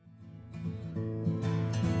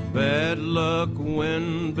Bad luck,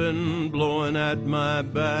 wind been blowing at my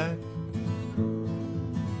back.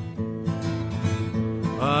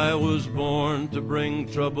 I was born to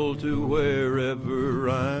bring trouble to wherever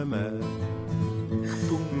I'm at.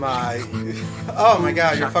 Oh my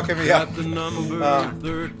God, you're fucking me up. Got the number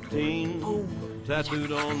 13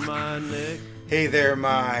 tattooed on my neck. Hey there,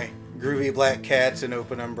 my groovy black cats and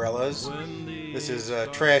open umbrellas. This is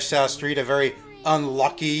Trash South Street, a very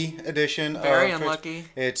unlucky edition. Very unlucky.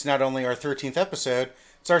 It's not only our 13th episode,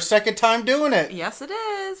 it's our second time doing it. Yes, it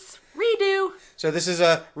is. Redo. So this is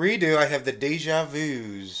a redo. I have the deja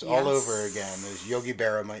vus all over again, as Yogi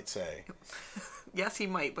Berra might say. Yes, he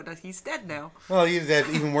might, but he's dead now. Well,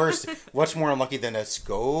 even worse. What's more unlucky than a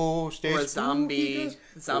ghost? Or a zombie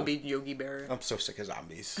Yogi Berra. I'm so sick of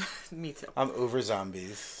zombies. Me too. I'm over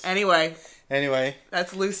zombies. Anyway,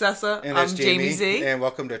 that's Lou Sessa. And that's I'm Jamie Z. And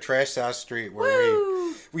welcome to Trash South Street,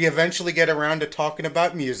 where we eventually get around to talking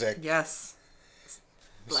about music. Yes.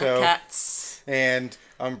 Black cats. And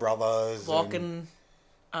umbrellas. Walking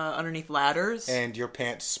underneath ladders. And your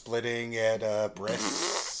pants splitting at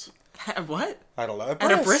brisks. What? I don't know.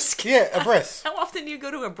 At a brisk? Yeah, a brisk. How often do you go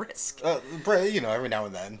to a brisk? Every now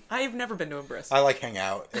and then. I've never been to a brisk. I like hang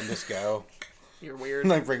out and just go. You're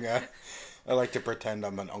weird. I like to pretend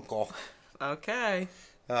I'm an uncle. Okay.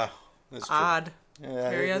 That's odd. Yeah,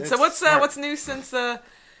 period. So what's new since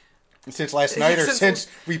last night, or since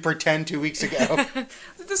we pretend 2 weeks ago?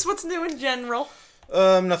 Just what's new in general?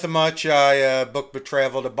 Nothing much. I booked a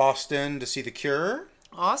travel to Boston to see The Cure.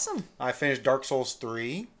 Awesome. I finished Dark Souls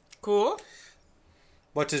 3. Cool.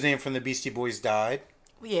 What's his name from the Beastie Boys died?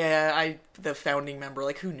 Yeah, the founding member.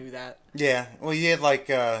 Like, who knew that? Yeah. Well, he had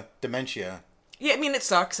dementia. Yeah, I mean, it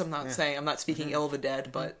sucks. I'm not speaking ill of the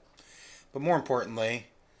dead, but more importantly,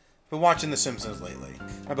 I've been watching The Simpsons lately.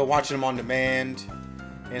 I've been watching them on demand,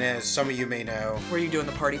 and as some of you may know, were you doing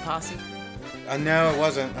the party posse? No, it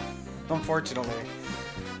wasn't. Unfortunately.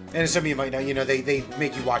 And as some of you might know, they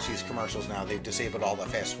make you watch these commercials now. They've disabled all the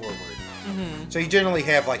fast forward. Mm-hmm. So you generally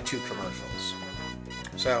have 2 commercials.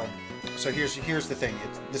 So here's the thing.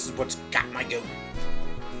 This is what's got my goat.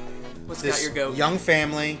 What's got your goat? Young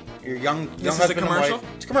family, your young husband and wife.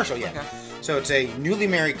 It's a commercial, yeah. Okay. So it's a newly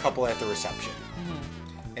married couple at the reception.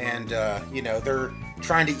 Mm-hmm. And, they're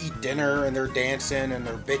trying to eat dinner, and they're dancing, and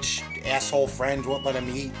their bitch asshole friends won't let them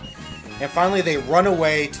eat. And finally they run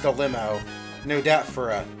away to the limo, no doubt for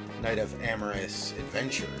a night of amorous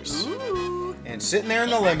adventures. Ooh. And sitting there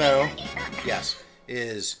in the limo,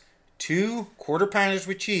 is 2 quarter pounders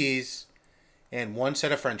with cheese and 1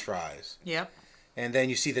 set of french fries. Yep. And then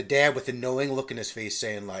you see the dad with a knowing look in his face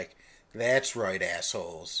saying, that's right,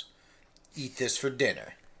 assholes. Eat this for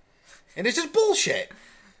dinner. And it's just bullshit.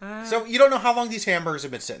 So you don't know how long these hamburgers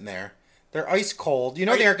have been sitting there. They're ice cold. They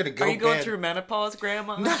aren't going to go bad. Are you going through menopause,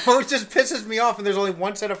 Grandma? No, it just pisses me off. And there's only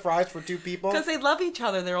 1 set of fries for 2 people. Because they love each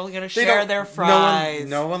other. They're only going to share their fries.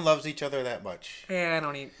 No one loves each other that much. Yeah, I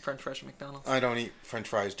don't eat french fries from McDonald's. I don't eat french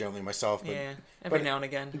fries generally myself. But, every now and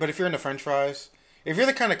again. But if you're into french fries, if you're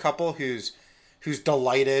the kind of couple who's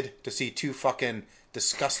delighted to see 2 fucking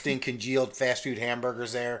disgusting congealed fast food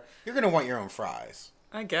hamburgers there, you're going to want your own fries.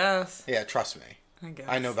 I guess. Yeah, trust me. I guess.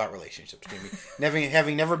 I know about relationships, Jamie.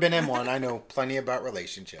 Having never been in one, I know plenty about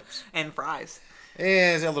relationships. And fries.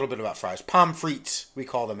 There's a little bit about fries. Pommes frites, we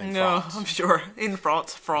call them in France. No, I'm sure. In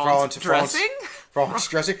France. Dressing? France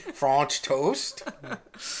dressing? French toast?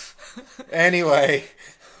 Anyway.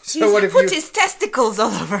 So what have put his testicles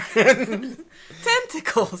all over.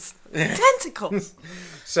 Tentacles. Tentacles.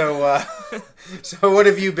 So what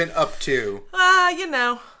have you been up to?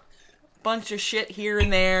 Bunch of shit here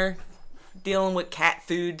and there. Dealing with cat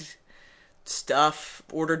food stuff.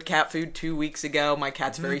 Ordered cat food 2 weeks ago. My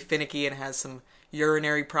cat's very finicky and has some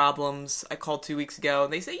urinary problems. I called 2 weeks ago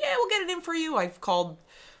and they say, yeah, we'll get it in for you. I've called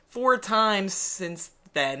 4 times since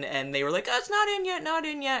then and they were like, oh, it's not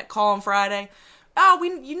in yet. Call on Friday. Oh,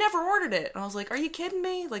 you never ordered it. And I was like, are you kidding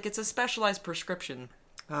me? It's a specialized prescription.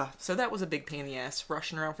 So that was a big pain in the ass,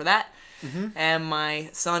 rushing around for that. Mm-hmm. And my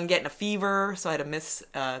son getting a fever, so I had to miss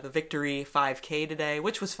the Victory 5K today,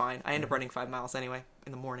 which was fine. I ended up running 5 miles anyway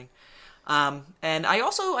in the morning. And I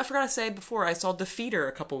forgot to say before, I saw Defeater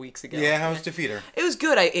a couple weeks ago. Yeah, how was Defeater? It was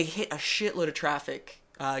good. It hit a shitload of traffic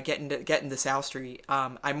getting to South Street.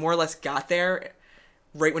 I more or less got there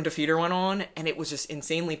right when Defeater went on, and it was just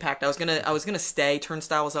insanely packed. I was gonna stay.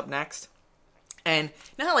 Turnstile was up next, and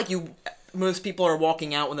now most people are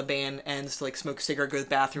walking out when the band ends to smoke a cigarette, go to the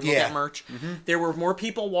bathroom, look at merch. Mm-hmm. There were more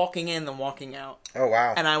people walking in than walking out. Oh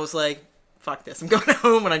wow! And I was like, "Fuck this! I'm going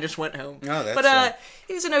home," and I just went home. Oh, that's. But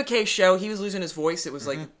it was an okay show. He was losing his voice. It was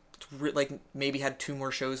maybe had 2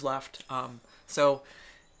 more shows left. So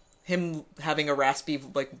him having a raspy,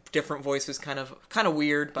 like, different voice was kind of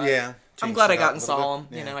weird, but yeah, I'm glad I got and saw him.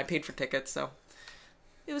 You know, I paid for tickets, so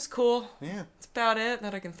it was cool. Yeah. That's about it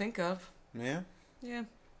that I can think of. Yeah? Yeah.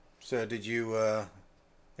 So, did you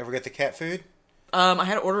ever get the cat food? I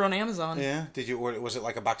had to order on Amazon. Yeah? Did you order, was it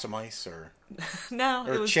like a box of mice or... No.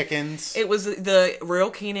 Or chickens? It was the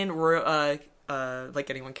Royal Canin, like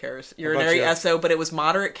anyone cares, urinary Esso, but it was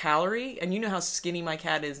moderate calorie, and you know how skinny my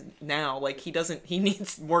cat is now. Like, he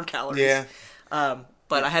needs more calories. Yeah.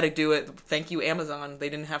 But I had to do it. Thank you, Amazon. They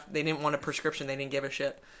didn't want a prescription. They didn't give a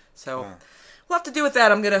shit. So we'll have to do with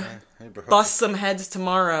that. I'm gonna bust some heads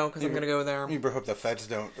tomorrow because I'm gonna go there. You hope the feds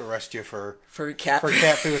don't arrest you for cat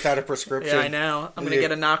food without a prescription. Yeah, I know. I'm gonna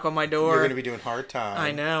get a knock on my door. You're gonna be doing hard time.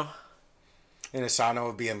 I know. And Asano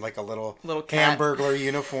would be in like a little cat. Hamburglar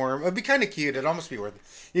uniform. It'd be kind of cute. It'd almost be worth it.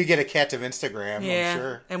 You get a cat of Instagram, yeah. I'm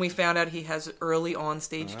sure. And we found out he has early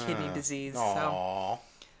on-stage kidney disease. Aww. So,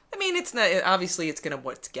 I mean, it's not obviously it's gonna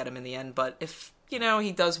get him in the end, but if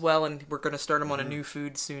he does well, and we're gonna start him on a new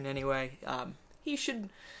food soon anyway, he should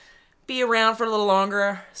be around for a little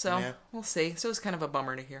longer. So we'll see. So it's kind of a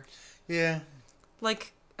bummer to hear. Yeah.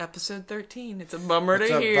 Like episode 13, it's a bummer to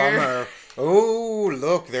hear. It's a bummer. Oh,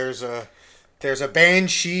 look, there's a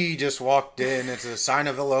banshee just walked in. It's a sign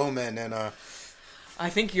of ill omen, and I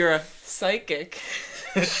think you're a psychic.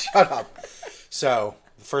 Shut up. So,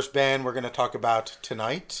 the first band we're going to talk about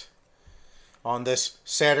tonight, on this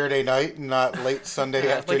Saturday night, not late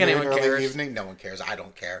Sunday afternoon, early evening. No one cares. I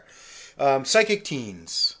don't care. Psychic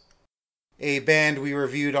Teens, a band we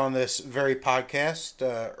reviewed on this very podcast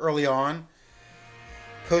early on.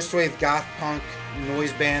 Post-wave goth punk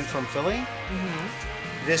noise band from Philly.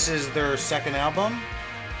 Mm-hmm. This is their second album,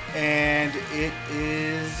 and it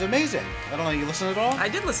is amazing. I don't know, you listen at all? I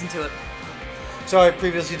did listen to it. So I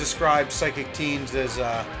previously described Psychic Teens as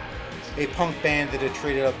a punk band that had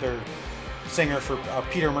traded up their singer for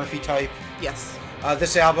Peter Murphy type. Yes.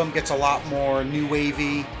 This album gets a lot more new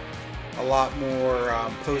wavy, a lot more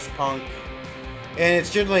post-punk, and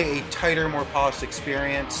it's generally a tighter, more polished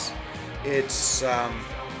experience. It's a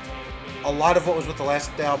lot of what was with the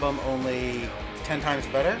last album, only 10 times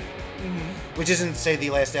better. Mm-hmm. Which isn't to say the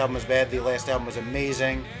last album was bad. The last album was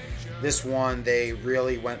amazing. This one, they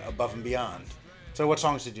really went above and beyond. So what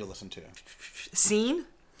songs did you listen to? Scene.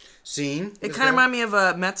 It kind of reminded me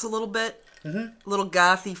of Mets a little bit. Mm-hmm. A little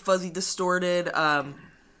gothy, fuzzy, distorted.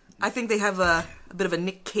 I think they have a bit of a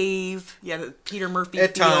Nick Cave, Peter Murphy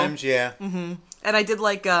at feel. times, yeah. Mm-hmm. And I did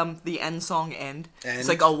like the end song End. It's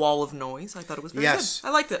like a wall of noise. I thought it was very good. I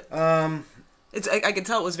liked it. I could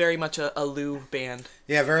tell it was very much a Lou band.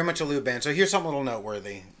 Yeah, very much a Lou band. So here's something a little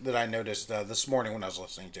noteworthy that I noticed this morning when I was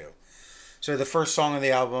listening to. So the first song on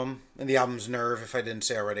the album, and the album's Nerve, if I didn't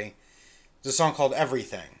say already, is a song called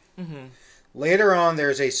Everything. Mm-hmm. Later on,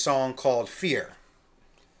 there's a song called Fear.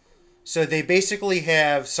 So they basically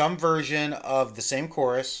have some version of the same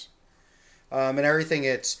chorus, and everything.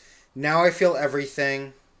 It's now I feel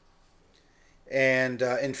everything, and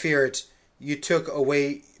in Fear, it's you took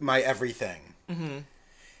away my everything. Mm-hmm.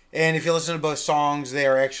 And if you listen to both songs, they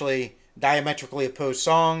are actually diametrically opposed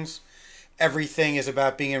songs. Everything is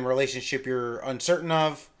about being in a relationship you're uncertain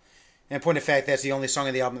of. And in point of fact, that's the only song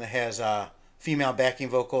on the album that has female backing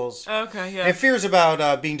vocals. Okay, yeah. And Fear is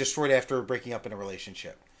about being destroyed after breaking up in a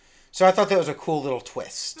relationship. So I thought that was a cool little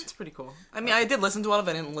twist. That's pretty cool. I mean, I did listen to a lot of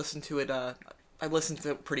it. I didn't listen to it. I listened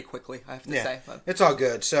to it pretty quickly, I have to say. But. It's all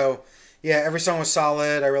good. So, yeah, every song was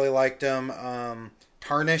solid. I really liked them.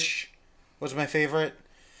 Tarnish was my favorite.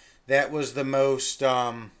 That was the most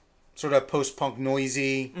sort of post-punk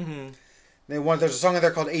noisy. Mm-hmm. There's a song in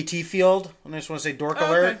there called A.T. Field. I just want to say dork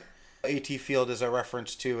alert. Okay. A.T. Field is a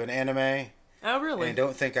reference to an anime. Oh, really? And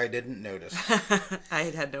don't think I didn't notice. I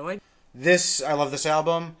had no idea. I love this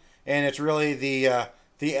album, and it's really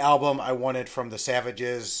the album I wanted from the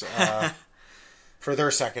Savages for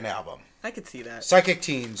their second album. I could see that. Psychic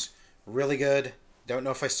Teens, really good. Don't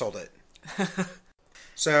know if I sold it.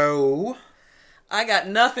 So... I got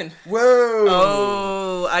nothing. Whoa!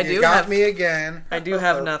 Oh, you got me again. I do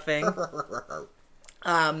have nothing.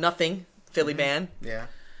 Nothing. Philly band. Yeah.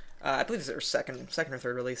 I believe it's their second or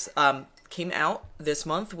third release. Came out this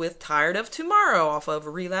month with "Tired of Tomorrow" off of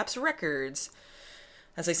Relapse Records.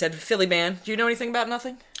 As I said, Philly band. Do you know anything about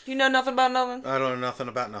Nothing? You know nothing about Nothing? I don't know nothing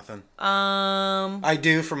about Nothing. I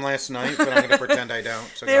do from last night, but I'm going to pretend I don't.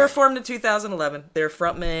 So they were formed in 2011. Their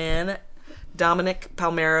frontman, Dominic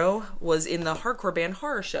Palmero, was in the hardcore band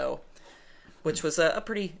Horror Show, which was a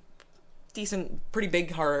pretty decent, pretty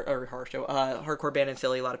big horror show, hardcore band in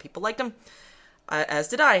Philly. A lot of people liked him, as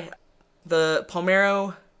did I. The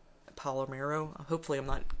Palmero Palomero. Hopefully I'm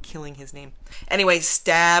not killing his name. Anyway,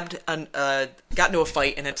 got into a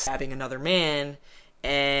fight and ended up stabbing another man,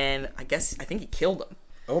 and I think he killed him.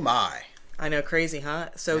 Oh my. I know, crazy, huh?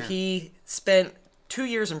 So he spent 2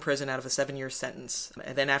 years in prison out of a 7-year sentence.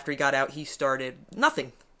 And then after he got out, he started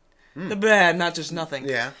nothing. The bad, not just nothing.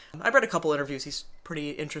 Yeah. I read a couple interviews. He's a pretty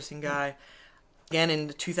interesting guy. Again, in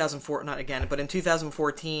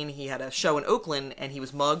 2014, he had a show in Oakland, and he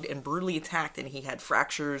was mugged and brutally attacked, and he had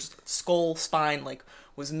fractures, skull, spine,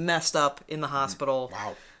 was messed up in the hospital.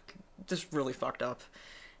 Wow. Just really fucked up.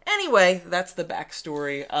 Anyway, that's the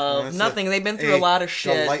backstory of nothing. They've been through a lot of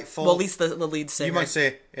shit. Delightful. Well, at least the lead singer. You might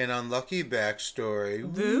say, an unlucky backstory.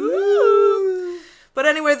 Woo. But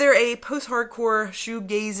anyway, they're a post-hardcore,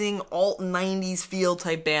 shoegazing, alt-90s feel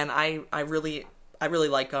type band. I really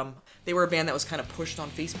like them. They were a band that was kind of pushed on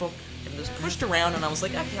Facebook and just pushed around, and I was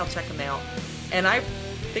like, okay, I'll check them out. And I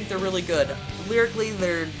think they're really good. Lyrically,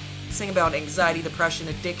 they're singing about anxiety, depression,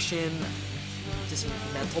 addiction, just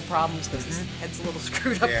mental problems because his head's a little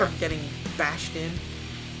screwed up from getting bashed in.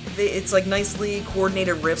 It's nicely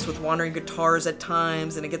coordinated riffs with wandering guitars at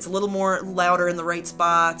times, and it gets a little more louder in the right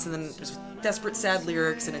spots, and then there's desperate sad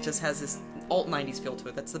lyrics, and it just has this alt-90s feel to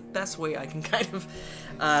it. That's the best way I can kind of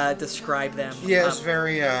describe them. Yeah, it's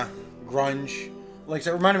very grunge. It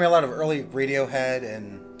reminded me a lot of early Radiohead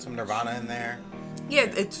and some Nirvana in there. Yeah,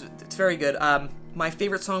 it's very good. My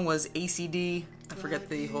favorite song was ACD. I forget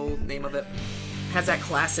the whole name of it. Has that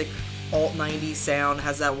classic alt-90s sound,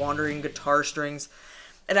 has that wandering guitar strings.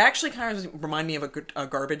 It actually kind of reminded me of a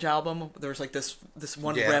Garbage album. There was this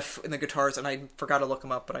one riff in the guitars, and I forgot to look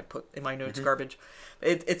them up, but I put in my notes Garbage.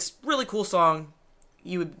 It's a really cool song.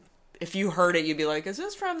 If you heard it, you'd be like, is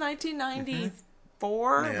this from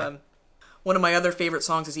 1994? Yeah. One of my other favorite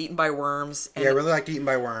songs is Eaten by Worms. And I really liked Eaten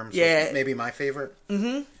by Worms. Yeah. Maybe my favorite.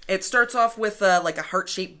 Mm-hmm. It starts off with a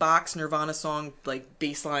heart-shaped box Nirvana song,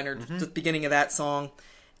 bass line or the beginning of that song.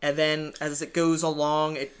 And then as it goes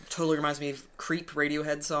along, it totally reminds me of Creep,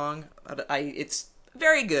 Radiohead song. It's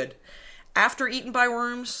very good. After Eaten by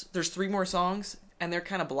Worms, there's 3 more songs, and they're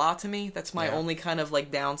kind of blah to me. That's my only kind of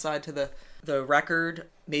downside to the record.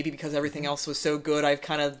 Maybe because everything else was so good, I've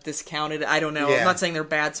kind of discounted it. I don't know. Yeah. I'm not saying they're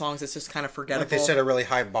bad songs. It's just kind of forgettable. They set a really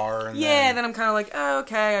high bar. And then I'm kind of like, oh,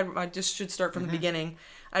 okay, I just should start from the beginning.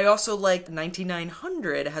 I also like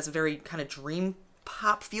 9900. It has a very kind of dream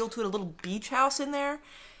pop feel to it, a little beach house in there.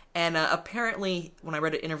 And apparently, when I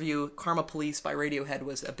read an interview, Karma Police by Radiohead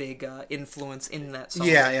was a big influence in that song.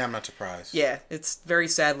 Yeah, I'm not surprised. Yeah, it's very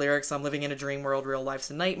sad lyrics. I'm living in a dream world, real life's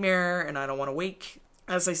a nightmare, and I don't want to wake.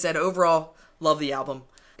 As I said, overall, love the album.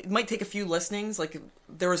 It might take a few listenings.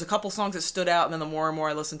 There was a couple songs that stood out, and then the more and more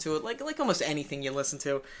I listened to it, like almost anything you listen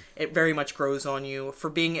to, it very much grows on you. For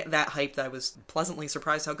being that hyped, I was pleasantly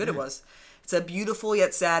surprised how good it was. It's a beautiful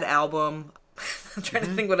yet sad album. I'm trying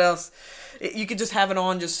to think what else. You could just have it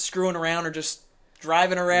on, just screwing around, or just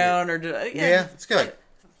driving around, or it's good.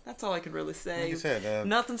 That's all I could really say. Like I said,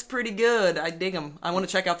 nothing's pretty good. I dig them. I want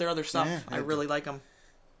to check out their other stuff. I really like them.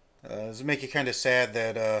 Does it make you kind of sad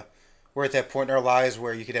that we're at that point in our lives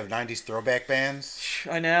where you could have 90s throwback bands?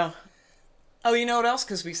 I know. Oh, you know what else?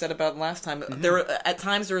 Because we said about last time. At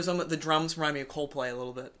times there was the drums remind me of Coldplay a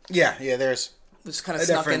little bit. Yeah, there's... Just kind of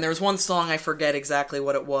snuck in. There was one song, I forget exactly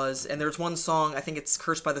what it was, and there's one song, I think it's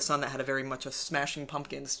Cursed by the Sun, that had a very much a Smashing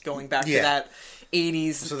Pumpkins going back to that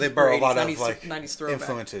 80s. So they borrow a lot 90s, of 90s throwback.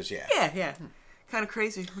 Influences, yeah. Yeah. Kind of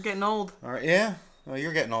crazy. We're getting old. All right, yeah. Well,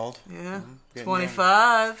 you're getting old. Yeah.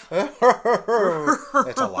 25. That's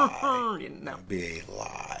a lie. No. That'd be a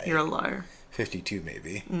lie. You're a liar. 52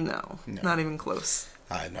 maybe. No. Not even close.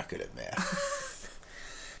 I'm not good at math.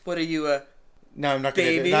 What are you, No, I'm not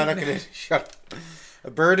going to... Shut up. A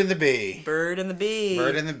bird and the bee. Bird and the bee.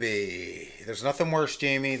 Bird and the bee. There's nothing worse,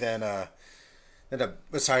 Jamie, than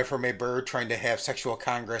aside from a bird trying to have sexual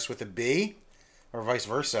congress with a bee, or vice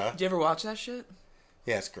versa. Did you ever watch that shit?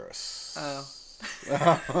 Yeah, it's gross. Oh.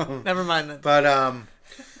 Never mind then. But I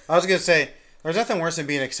was going to say, there's nothing worse than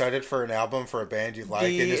being excited for an album, for a band you like.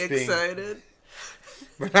 Be and just excited.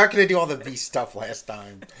 We're not going to do all the bee stuff last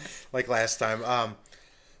time.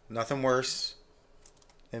 Nothing worse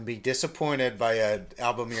than be disappointed by an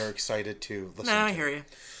album you're excited to listen to. I hear you.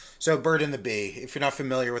 So, Bird and the Bee. If you're not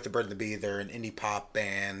familiar with the Bird and the Bee, they're an indie pop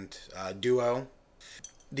band duo.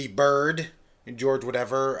 The Bird, George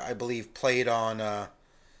Whatever, I believe, played on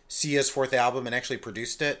Sia's 4th album and actually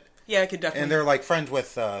produced it. Yeah, I could definitely. And they're friends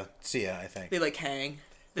with Sia, I think. They hang.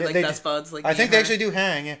 They're best buds. I think they actually do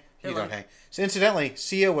hang. You don't hang. So, incidentally,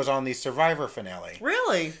 Sia was on the Survivor finale.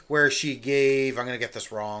 Really? Where she gave, I'm going to get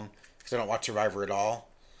this wrong, because I don't watch Survivor at all.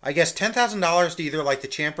 I guess $10,000 to either like the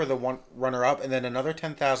champ or the runner-up, and then another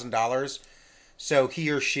 $10,000 so he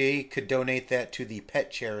or she could donate that to the pet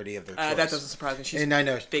charity of their choice. That doesn't surprise me. She's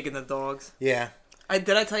big in the dogs. Yeah. Did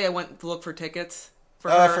I tell you I went to look for tickets for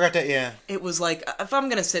her? Oh, I forgot that, yeah. It was like, if I'm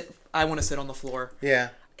going to sit, I want to sit on the floor. Yeah.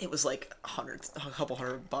 It was like a couple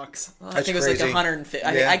 $100. I think it was like 150.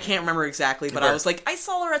 Yeah. I can't remember exactly, but I was like, I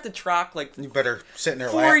saw her at the Troc like you better sit in her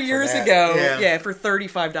 4 years ago. Yeah, for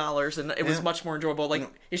 $35, and it was much more enjoyable. Like,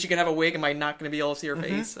 if she can have a wig, am I not going to be able to see her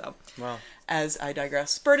face? So, well, as I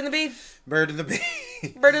digress, Bird and the Bee. Bird and the Bee.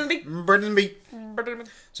 Bird and the Bee. Bird and the Bee. Bird and the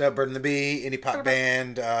Bee. So Bird and the Bee, indie pop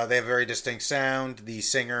band. They have a very distinct sound. The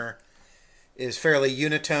singer is fairly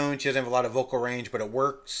unitone. She doesn't have a lot of vocal range, but it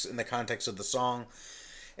works in the context of the song.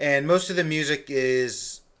 And most of the music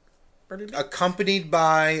is accompanied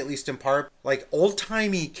by, at least in part, like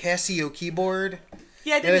old-timey Casio keyboard.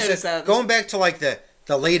 Yeah, I did notice that. Going back to like the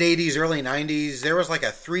late 80s, early 90s, there was like a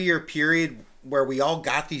 3-year period where we all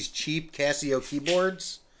got these cheap Casio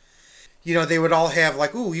keyboards. You know, they would all have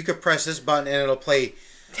like, ooh, you could press this button and it'll play...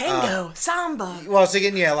 Tango, samba. Well, I was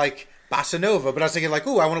thinking, yeah, like Bossa Nova, but I was thinking like,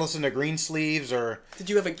 ooh, I want to listen to Greensleeves or... Did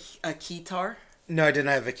you have a keytar? No, I didn't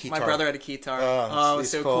have a keytar. My brother had a keytar. Oh, it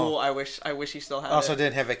was so cool. I wish he still had it. Also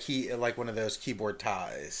didn't have like one of those keyboard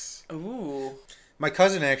ties. Ooh. My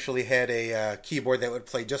cousin actually had a keyboard that would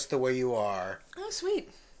play Just the Way You Are. Oh, sweet.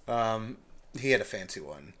 He had a fancy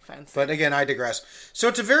one. Fancy. But again, I digress. So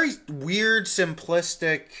it's a very weird,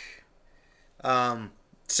 simplistic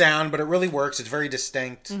sound, but it really works. It's very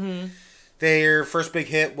distinct. Mm-hmm. Their first big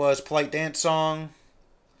hit was Polite Dance Song.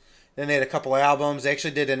 Then they had a couple albums. They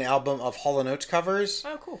actually did an album of Hall & Oates covers.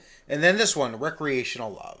 Oh, cool. And then this one,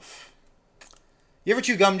 Recreational Love. You ever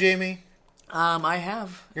chew gum, Jamie? I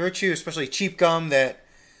have. You ever chew especially cheap gum that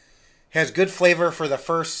has good flavor for the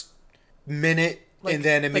first minute and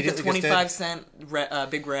then immediately like the 25-cent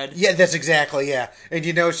Big Red. Yeah, that's exactly, yeah. And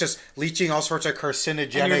you know it's just leaching all sorts of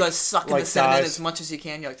carcinogenic... And you're like sucking the cinnamon as much as you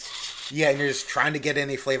can. You're like... Yeah, and you're just trying to get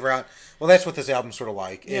any flavor out. Well, that's what this album's sort of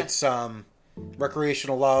like. Yeah. It's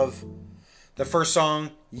Recreational Love. The first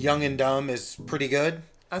song, Young and Dumb, is pretty good.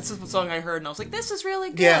 That's the song I heard, and I was like, this is really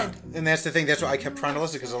good. Yeah, and that's the thing. That's why I kept trying to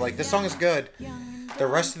listen, because I'm like, this song is good. The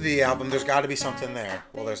rest of the album, there's got to be something there.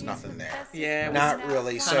 Well, there's nothing there. Yeah. Not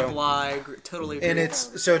really. Kind of lie. Totally agree. And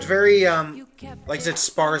it's very, like I said,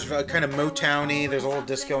 sparse, kind of Motown-y. There's a little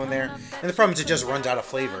disco in there. And the problem is it just runs out of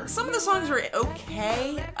flavor. Some of the songs were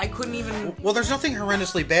okay. I couldn't even... Well, there's nothing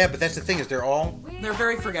horrendously bad, but that's the thing, is they're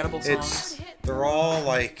very forgettable songs. They're all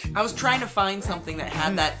like... I was trying to find something that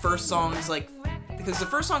had that first song's like... Because the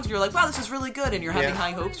first songs you're like, wow, this is really good, and you're having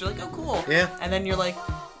high hopes. You're like, oh, cool. Yeah. And then you're like,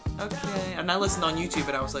 okay. And I listened on YouTube,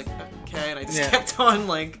 and I was like, okay. And I just kept on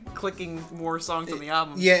like clicking more songs on the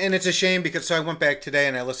album. Yeah, and it's a shame because so I went back today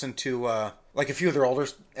and I listened to like a few of their older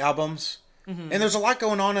albums, and there's a lot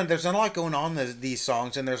going on, and there's not a lot going on in these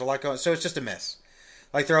songs, and there's a lot going. So it's just a miss.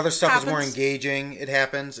 Like their other stuff is more engaging. It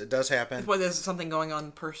happens. It does happen. What, there's something going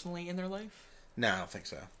on personally in their life? No, I don't think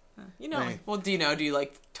so. You know, well, do you know? Do you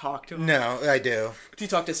like talk to him? No, I do. Do you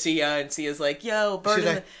talk to Sia and Sia's like, yo,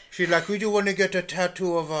 Bird? She's like, would you want to get a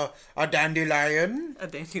tattoo of a dandelion? A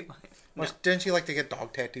dandelion. No. Didn't she like to get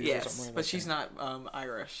dog tattoos or something? Yes, but she's not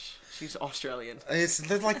Irish. She's Australian.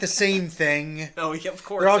 They're like the same thing. Oh, yeah, of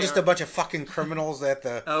course. They're all just a bunch of fucking criminals that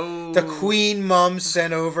the Queen Mum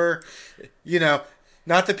sent over. You know,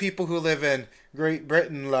 not the people who live in Great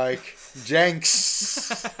Britain like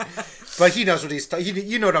Jenks. But he knows what he's...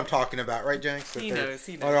 you know what I'm talking about, right, Jenks? He knows.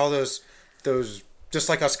 All those, just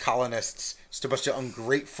like us colonists, just a bunch of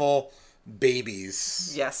ungrateful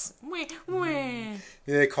babies. Yes.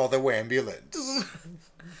 They call the ambulance.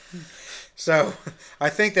 So, I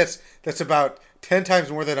think that's about 10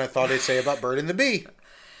 times more than I thought I'd say about Bird and the Bee.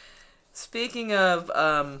 Speaking of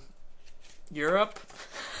Europe...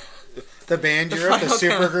 The band Europe, the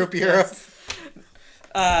supergroup Europe. Yes.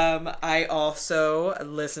 I also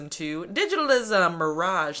listened to Digitalism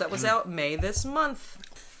Mirage. That was out May this month.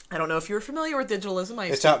 I don't know if you're familiar with Digitalism.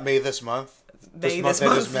 It's out May this month. This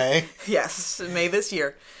month is May. Yes, May this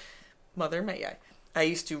year. Mother May I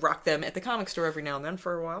used to rock them at the comic store every now and then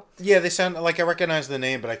for a while. Yeah, they sound like I recognize the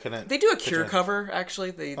name, but I couldn't. They do a Cure cover,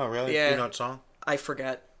 actually. Oh, really? Yeah. Do you know what song? I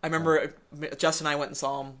forget. I remember Justin and I went and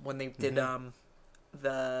saw them when they did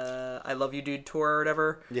the I Love You Dude tour or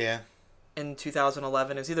whatever. Yeah. In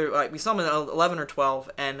 2011. It was either we saw them in 11 or 12,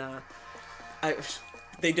 and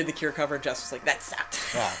they did the Cure cover. And Jess was like, "That sucked."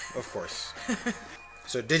 Ah, of course.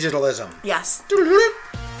 So Digitalism. Yes.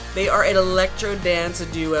 They are an electro dance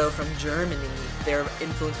duo from Germany. They're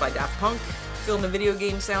influenced by Daft Punk, film and video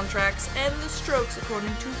game soundtracks, and The Strokes,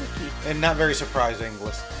 according to Wiki. And not very surprising.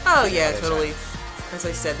 Oh yeah, totally. as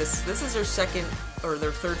I said, this is their second or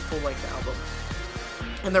their third full-length album,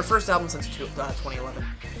 and their first album since 2011.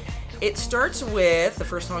 It starts with, the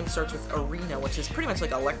first song starts with Arena, which is pretty much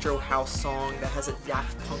like an electro house song that has a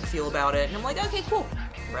Daft Punk feel about it. And I'm like, okay, cool.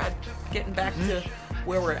 Brad, getting back to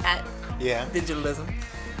where we're at. Yeah. Digitalism.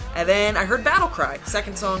 And then I heard Battle Cry,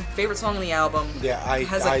 second song, favorite song on the album. Yeah,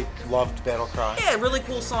 I loved Battle Cry. Yeah, really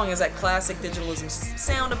cool song. Has that classic Digitalism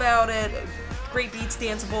sound about it. Great beats,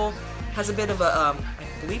 danceable. Has a bit of a, I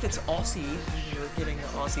believe it's Aussie. You're getting the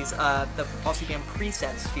Aussies, the Aussie Band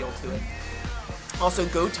Presets feel to it. Also,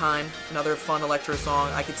 Go Time, another fun electro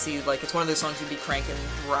song. I could see, like, it's one of those songs you'd be cranking,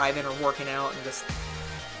 driving, or working out, and just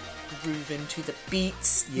grooving to the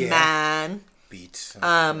beats, man. Beats.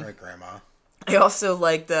 My grandma. I also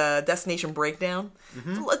like the Destination Breakdown.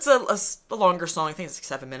 Mm-hmm. It's a longer song. I think it's like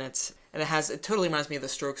 7 minutes, and it totally reminds me of the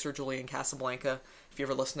Strokes or Julian Casablanca. If you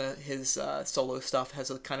ever listen to his solo stuff,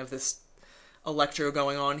 has a kind of this electro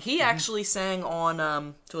going on. He actually sang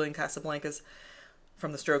on Julian Casablanca's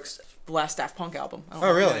from the Strokes, the last Daft Punk album.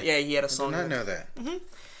 Oh, really? Yeah, he had a song. I did not know that. Mm-hmm.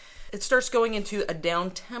 It starts going into a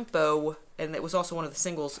down-tempo, and it was also one of the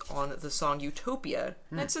singles on the song Utopia.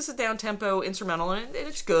 And it's just a down-tempo instrumental, and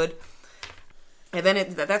it's good. And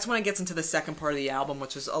then that's when it gets into the second part of the album,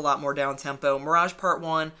 which is a lot more down-tempo. Mirage Part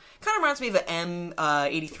 1 kind of reminds me of the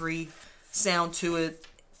M83 sound to it.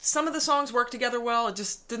 Some of the songs work together well. It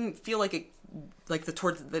just didn't feel like it, like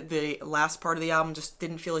towards the last part of the album just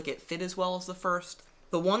didn't feel like it fit as well as the first.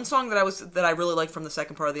 The one song that I really liked from the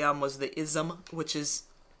second part of the album was the Ism, which is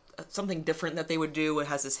something different that they would do. It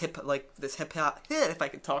has this hip hop, if I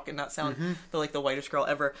could talk and not sound like the whitest girl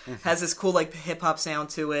ever, has this cool like hip hop sound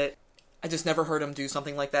to it. I just never heard him do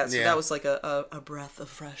something like that, so that was like a breath of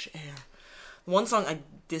fresh air. One song I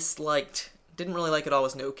disliked, didn't really like at all,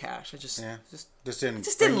 was No Cash. I just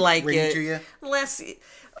didn't like it. To you?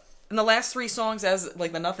 And the last three songs, as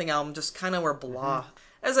like the Nothing album, just kind of were blah.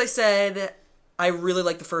 As I said, I really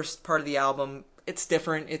like the first part of the album. It's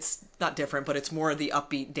different. It's not different, but it's more of the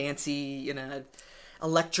upbeat, dancey,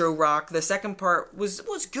 electro rock. The second part was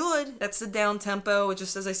good. That's the down tempo. It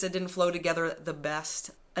just, as I said, didn't flow together the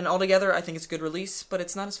best. And altogether, I think it's a good release, but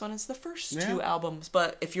it's not as fun as the first two albums.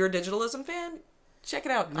 But if you're a Digitalism fan, check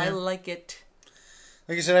it out. Yeah. I like it.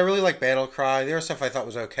 Like I said, I really like Battle Cry. There was stuff I thought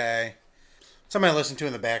was okay. Something I listened to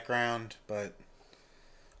in the background, but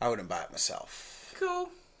I wouldn't buy it myself. Cool.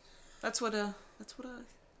 That's what I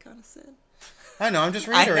kind of said. I know. I'm just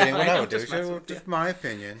reiterating what I would do. Just my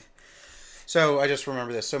opinion. So I just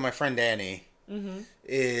remember this. So my friend Danny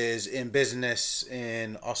is in business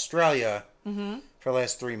in Australia for the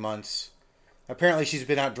last 3 months. Apparently, she's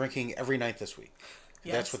been out drinking every night this week.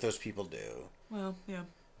 Yes. That's what those people do. Well, yeah.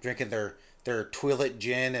 Drinking their toilet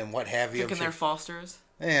gin and what have you. Drinking their Fosters.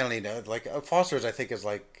 I don't even know. Like Foster's, I think, is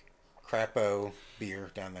like Crapo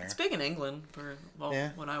beer down there. It's big in England.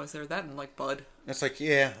 When I was there, that and like Bud. It's like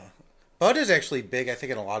Bud is actually big. I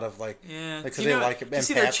think in a lot of because they like it. You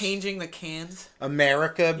see, they're changing the cans.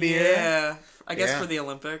 America beer. Yeah, I guess for the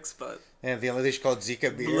Olympics, but they should call it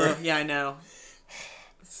Zika beer. Yeah, I know.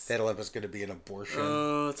 That Olympics going to be an abortion.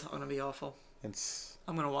 Oh, it's going to be awful. I'm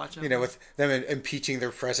going to watch it. With them impeaching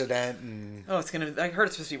their president and. Oh, it's going to. I heard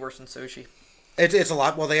it's supposed to be worse than Sochi. It's a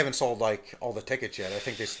lot. Well, they haven't sold all the tickets yet. I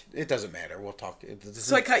think it doesn't matter. We'll talk.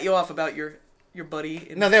 So I cut you off about your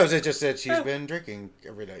buddy. No, that was it. Just that she's been drinking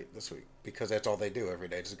every night this week because that's all they do every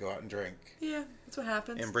day. Just go out and drink. Yeah, that's what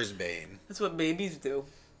happens in Brisbane. That's what babies do.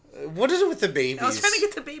 What is it with the babies? I was trying to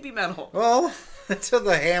get to baby metal. Well, to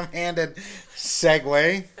the ham-handed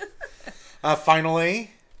segue.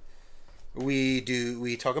 Finally,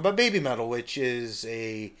 we talk about Baby Metal, which is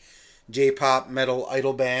a J-pop metal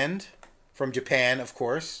idol band from Japan, of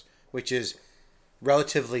course, which is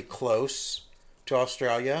relatively close to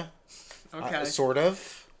Australia. Okay. Sort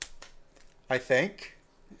of, I think.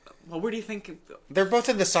 Well, where do you think? They're both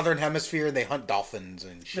in the southern hemisphere, and they hunt dolphins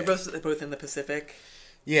and shit. They're both in the Pacific.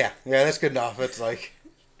 Yeah, that's good enough. It's like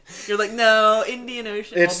you're like, no, Indian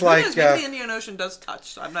Ocean. It's maybe the Indian Ocean does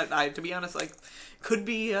touch. I'm not. To be honest, could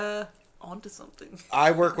be onto something.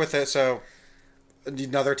 I work with it, so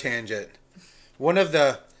another tangent. One of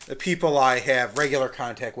the people I have regular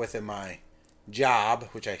contact with in my job,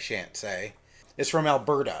 which I shan't say, is from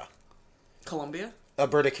Alberta. Colombia?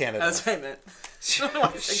 Alberta, Canada. That's what I meant. I don't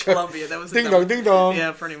want to say Colombia. That was ding dong, ding dong.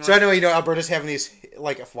 Yeah, pretty much. So I know Alberta's having these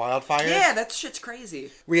wildfires. Yeah, that shit's crazy.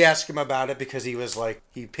 We asked him about it because he was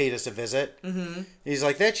he paid us a visit. Mm-hmm. He's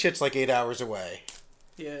like, that shit's 8 hours away.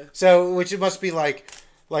 Yeah. So, which it must be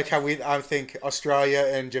Like how I think Australia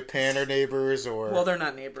and Japan are neighbors, or... Well, they're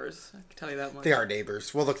not neighbors. I can tell you that much. They are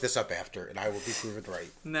neighbors. We'll look this up after, and I will be proven right.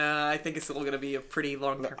 Nah, I think it's still going to be a pretty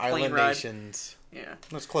long plane Island ride. nations. Yeah.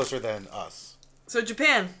 That's closer than us. So,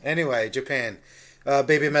 Japan. Anyway, Japan.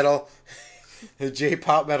 Baby Metal. A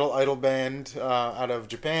J-pop metal idol band out of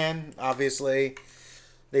Japan, obviously.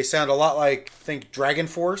 They sound a lot like, think, Dragon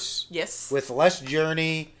Force. Yes. With less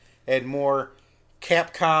Journey and more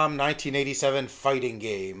Capcom 1987 fighting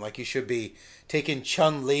game. Like you should be taking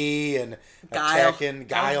Chun-Li and attacking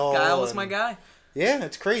Guile. Guile was my guy. Yeah,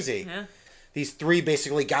 it's crazy. Yeah. These three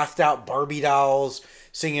basically gothed out Barbie dolls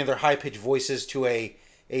singing their high-pitched voices to a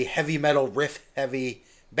heavy metal riff-heavy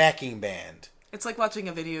backing band. It's like watching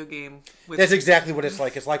a video game. That's exactly what it's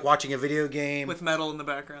like. It's like watching a video game. With metal in the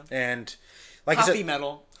background. And like poppy I said,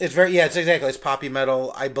 metal. It's exactly. It's poppy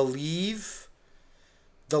metal. I believe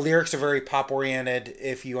the lyrics are very pop-oriented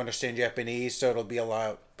if you understand Japanese, so it'll be a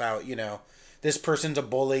lot about, this person's a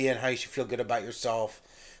bully and how you should feel good about yourself.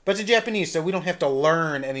 But it's in Japanese, so we don't have to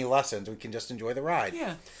learn any lessons. We can just enjoy the ride.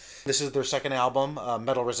 Yeah. This is their second album,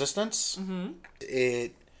 Metal Resistance. Mm-hmm.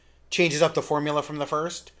 It changes up the formula from the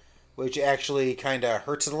first, which actually kind of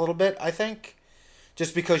hurts it a little bit, I think.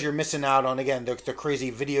 Just because you're missing out on, again, the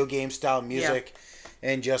crazy video game style music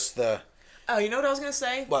and just the... Oh, you know what I was going to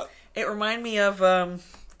say? What? It reminded me of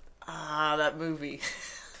that movie.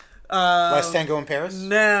 Last Tango in Paris?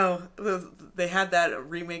 No. They had that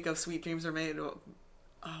remake of Sweet Dreams Are Made. Oh,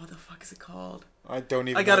 what the fuck is it called? I don't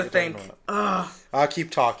even I gotta think. I'll keep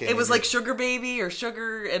talking. It was like Sugar Baby or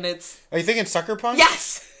Sugar, and it's... Are you thinking Sucker Punch?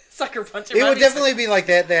 Yes! Sucker Punch. It would definitely be like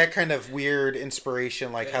that kind of weird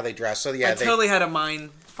inspiration, like how they dress. So yeah, I totally had a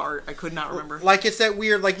mind fart. I could not remember. Like it's that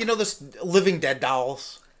weird, like this Living Dead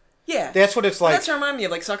dolls. Yeah, that's what it's like. That's what reminded me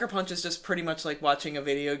of. Like Sucker Punch is just pretty much like watching a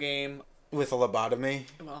video game with a lobotomy.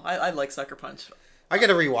 Well, I like Sucker Punch. I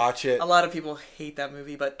gotta rewatch it. A lot of people hate that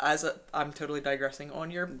movie, but I'm totally digressing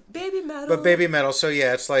on your Baby Metal. But Baby Metal, so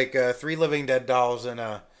yeah, it's like 3 Living Dead dolls in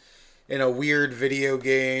a weird video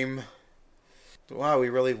game. Wow, we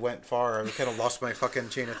really went far. I kind of lost my fucking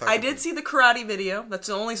chain of thought. I did see the Karate video. That's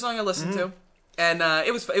the only song I listened to, and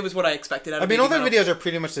it was what I expected. Out of all their videos are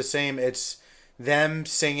pretty much the same. It's them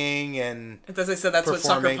singing and as I said, that's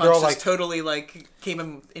performing. what Sucker Punch just totally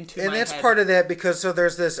came into my head. And that's part of that because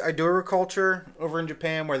there's this Idora culture over in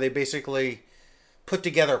Japan where they basically put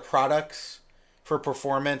together products for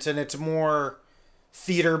performance, and it's more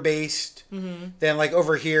theater based than like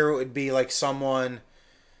over here it would be like someone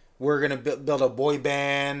we're gonna build a boy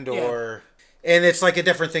band or and it's like a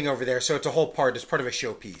different thing over there. So it's a whole part. It's part of a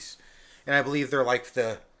showpiece, and I believe they're like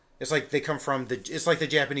it's like they come from it's like the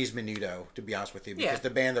Japanese Menudo, to be honest with you, because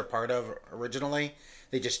the band they're part of originally,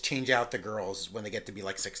 they just change out the girls when they get to be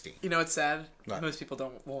like 16. You know what's sad? What? Most people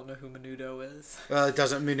won't know who Menudo is. Well, it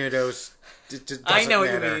doesn't. Menudo's. It doesn't I know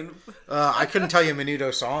matter. what you mean. I couldn't tell you a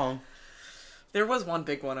Menudo song. There was one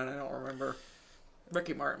big one, and I don't remember.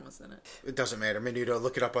 Ricky Martin was in it. It doesn't matter. Menudo,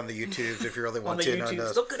 look it up on the YouTubes if you really want to.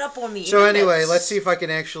 Look it up on the So anyway, let's see if I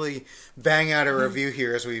can actually bang out a review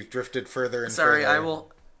here as we've drifted further and further. Sorry, I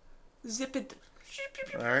will zip it.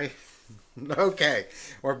 All right. Okay.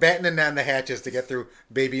 We're battening down the hatches to get through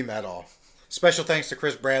Baby Metal. Special thanks to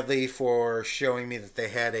Chris Bradley for showing me that they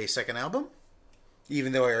had a second album.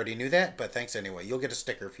 Even though I already knew that, but thanks anyway. You'll get a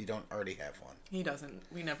sticker if you don't already have one. He doesn't.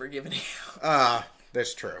 We never give any out.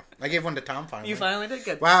 That's true. I gave one to Tom finally. You finally did?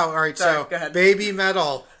 Good. Wow, alright, so go ahead. Baby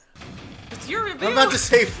Metal. It's your review. I'm about to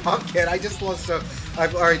say fuck it. I just lost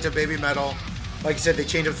alright, so Baby Metal. Like I said, they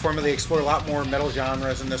change up the formula. They explore a lot more metal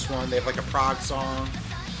genres in this one. They have like a prog song.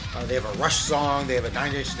 They have a Rush song. They have a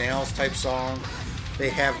Nine Inch Nails type song. They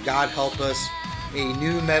have God Help Us, a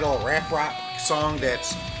new metal rap rock song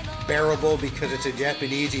that's bearable because it's in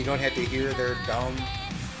Japanese. You don't have to hear their dumb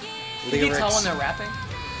lyrics. Can you tell when they're rapping?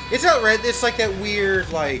 It's not red. It's like that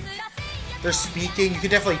weird, like, they're speaking. You can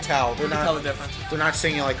definitely tell. You can tell the difference. They're not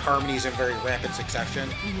singing like harmonies in very rapid succession.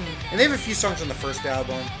 And they have a few songs on the first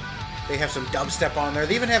album. They have some dubstep on there.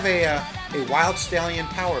 They even have a Wild Stallion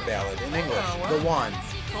power ballad in English. Oh, wow. The One.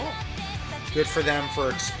 Cool. Good for them for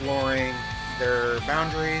exploring their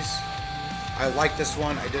boundaries. I like this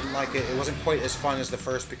one. I didn't like it. It wasn't quite as fun as the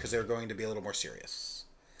first because they were going to be a little more serious.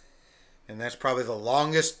 And that's probably the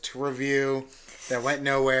longest review that went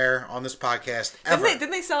nowhere on this podcast ever.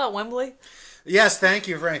 Didn't they sell at Wembley? Yes, thank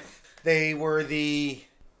you, Frank. They were the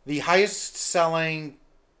highest selling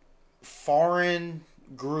foreign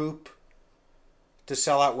group to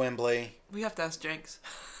sell out Wembley. We have to ask Jenks.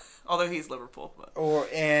 Although he's Liverpool. But.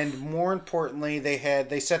 And more importantly,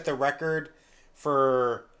 they set the record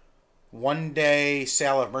for one day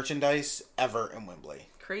sale of merchandise ever in Wembley.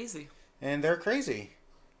 Crazy. And they're crazy.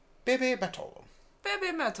 Baby Metal.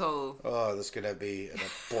 Baby Metal. Oh, this is going to be an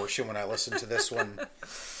abortion when I listen to this one.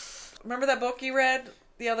 Remember that book you read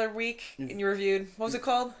the other week and you reviewed? What was it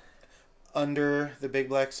called? Under the Big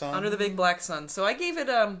Black Sun? Under the Big Black Sun. So I gave it,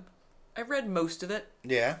 I read most of it.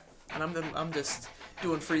 Yeah. And I'm just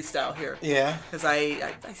doing freestyle here. Yeah. Because I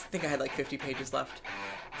think I had like 50 pages left.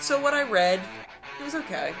 So what I read, it was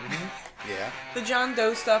okay. Mm-hmm. Yeah. The John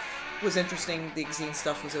Doe stuff was interesting. The Exene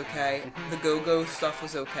stuff was okay. Mm-hmm. The Go-Go stuff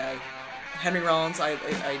was okay. Henry Rollins, I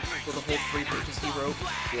for the whole 3 pages he wrote,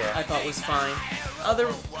 yeah. I thought was fine.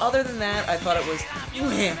 Other than that, I thought it was,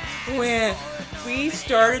 when we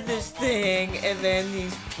started this thing and then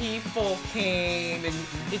these people came and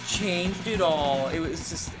it changed it all. It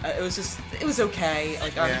was okay.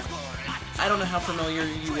 Like I don't know how familiar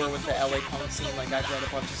you were with the LA punk scene. Like I've read a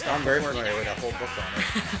bunch of stuff. I'm very familiar with a whole book on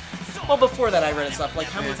it. Well, before that I read stuff. Like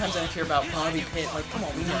how many times did I hear about Bobby Pitt? Like come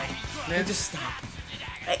on, we know. Yeah. Just stop.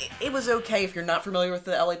 It was okay. If you're not familiar with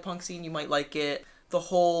the LA punk scene, you might like it. The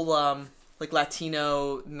whole like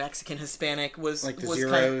Latino, Mexican, Hispanic was like the was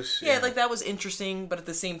Zeros. Kind of, like that was interesting, but at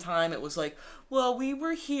the same time it was like, well, we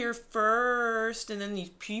were here first and then these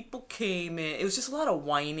people came in. It was just a lot of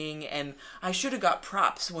whining, and I should have got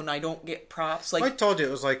props when I don't get props. Like I told you,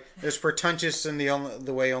 it was pretentious in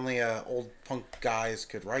the way only old punk guys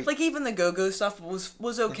could write. Like even the Go-Go stuff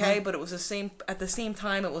was okay, but it was at the same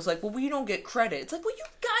time it was like, well, we don't get credit. It's like, well, you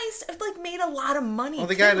guys have like made a lot of money. Well,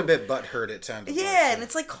 the guy had a bit butthurt, it sounded like. Yeah, and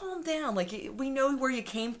it's like, calm down. Like we know where you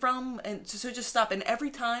came from, and so just stop. And every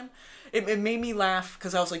time it made me laugh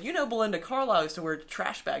because I was like, Belinda Carlisle used to wear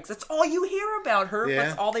trash bags. That's all you hear about her. Yeah.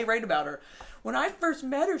 That's all they write about her. When I first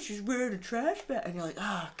met her, she's wearing a trash bag. And you're like,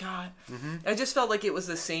 oh, God. Mm-hmm. I just felt like it was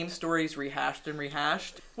the same stories rehashed,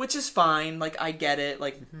 which is fine. Like, I get it.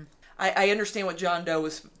 Like, I understand what John Doe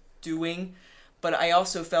was doing, but I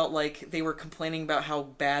also felt like they were complaining about how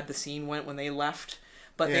bad the scene went when they left.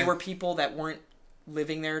 But they were people that weren't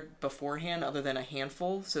living there beforehand other than a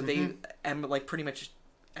handful. So they, like, pretty much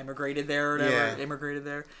emigrated there or whatever. Immigrated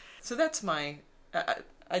there. So that's my...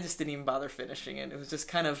 I just didn't even bother finishing it. It was just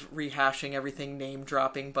kind of rehashing everything, name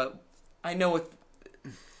dropping, but I know what...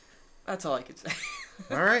 That's all I could say.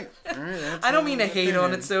 All right. I don't mean to hate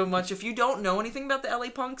on it so much. If you don't know anything about the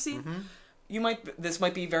LA punk scene, this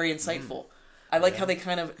might be very insightful. I like how they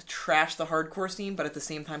kind of trash the hardcore scene, but at the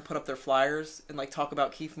same time put up their flyers and like talk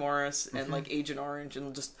about Keith Morris and like Agent Orange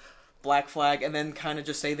and just Black Flag, and then kind of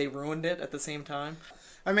just say they ruined it at the same time.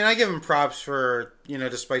 I mean, I give them props for,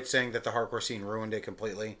 despite saying that the hardcore scene ruined it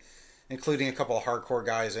completely, including a couple of hardcore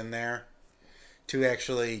guys in there, to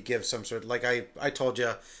actually give some sort of, like I told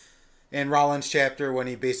you in Rollins' chapter when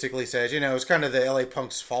he basically says, it's kind of the LA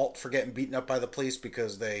Punk's fault for getting beaten up by the police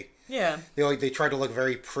because they try to look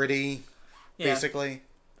very pretty, basically.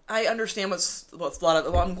 I understand what's a lot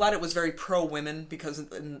of, well, I'm glad it was very pro-women because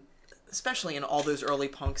especially in all those early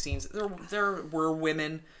punk scenes, there were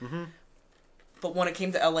women. Mm-hmm. But when it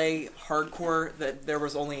came to LA hardcore, there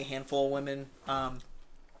was only a handful of women.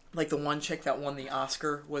 Like the one chick that won the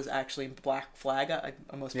Oscar was actually Black Flag, I'm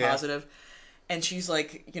almost positive. And she's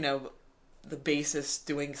like, the bassist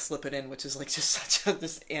doing Slip It In, which is like just such a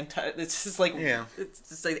it's just like it's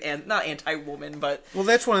just like not anti-woman, but well,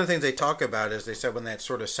 that's one of the things they talk about is they said when that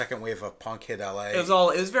sort of second wave of punk hit LA, it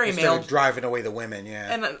was very male, driving away the women,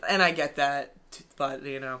 and I get that, but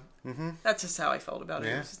that's just how I felt about it.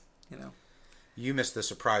 It was, You missed the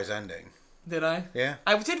surprise ending. Did I? Yeah.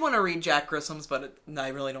 I did want to read Jack Grissom's, but I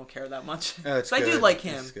really don't care that much. It's I do like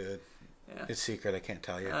him. It's good. Yeah. It's secret. I can't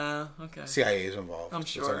tell you. Okay. CIA is involved. I'm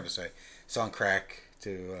sure. That's what I'm going to say. Selling crack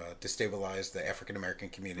to destabilize the African American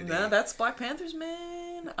community. No, that's Black Panthers,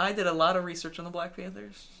 man. I did a lot of research on the Black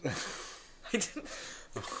Panthers. I did.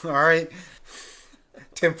 All right.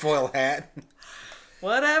 Tinfoil hat.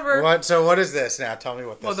 Whatever. So what is this now? Tell me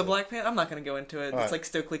what this is. Well, the Black Panther... I'm not going to go into it. What? It's like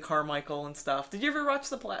Stokely Carmichael and stuff. Did you ever watch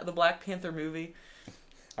the Black Panther movie?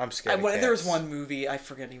 I'm scared there was one movie, I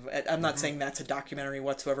forget even... I'm not saying that's a documentary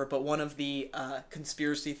whatsoever, but one of the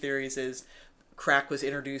conspiracy theories is crack was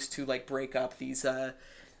introduced to like break up these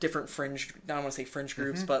different fringe... I don't want to say fringe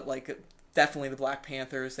groups, but like definitely the Black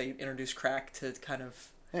Panthers. They introduced crack to kind of...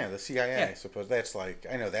 Yeah, the CIA, I suppose. That's like...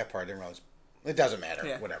 I know that part. I didn't realize... It doesn't matter.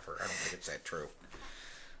 Yeah. Whatever. I don't think it's that true.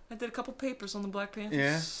 I did a couple papers on the Black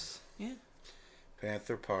Panthers. Yeah.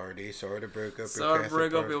 Panther Party. Sorry to break up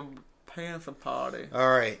your Panther Party. All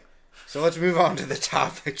right. So let's move on to the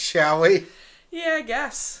topic, shall we? Yeah, I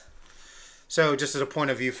guess. So just as a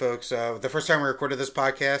point of view, folks, the first time we recorded this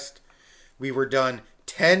podcast, we were done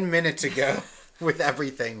 10 minutes ago with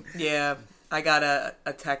everything. Yeah. I got a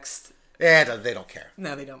text. Yeah, they don't care.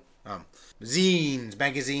 No, they don't. zines,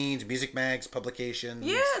 magazines, music mags, publications.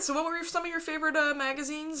 Yeah, so what were some of your favorite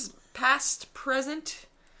magazines, past, present?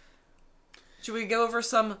 Should we go over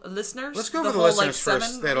some listeners? Let's go over the whole, listeners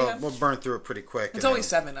first. We'll burn through it pretty quick. It's always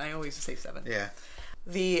 7. I always say 7. Yeah.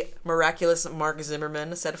 The miraculous Mark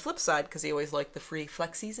Zimmerman said flip side because he always liked the free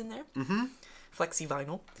flexies in there. Mm-hmm. Flexi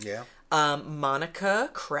vinyl. Yeah. Monica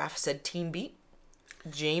Kraft said Teen Beat.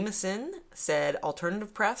 Jameson said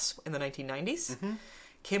alternative press in the 1990s. Mm-hmm.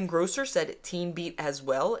 Kim Grosser said Teen Beat as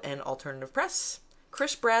well and alternative press.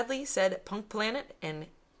 Chris Bradley said Punk Planet, and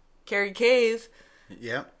Carrie Cave.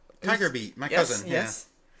 Yeah. Tiger Beat, my cousin. Yes.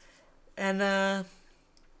 Yeah. And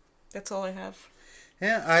that's all I have.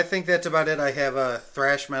 Yeah, I think that's about it. I have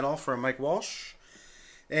thrash metal from Mike Walsh.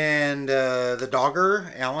 And the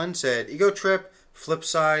Dogger, Alan, said Ego Trip,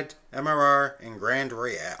 Flipside, MRR, and Grand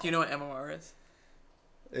Royale. Do you know what MRR is?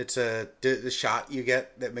 It's the shot you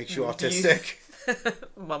get that makes you autistic.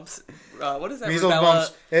 Mumps. What is that? Measles, rubella?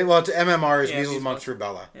 mumps. It's MMR is measles, mumps,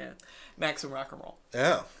 rubella. Yeah. Maximum rock and roll. Oh.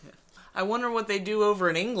 Yeah. I wonder what they do over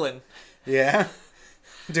in England. Yeah?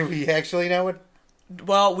 Do we actually know what?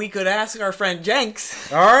 Well, we could ask our friend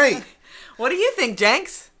Jenks. All right. What do you think,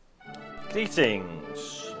 Jenks?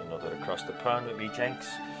 Greetings. Another Across the Pond with me, Jenks.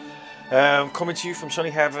 Coming to you from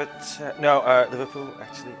sunny Liverpool,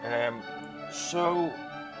 actually. So,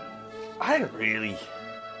 I didn't really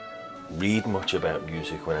read much about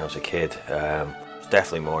music when I was a kid. I was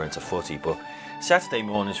definitely more into footy, but Saturday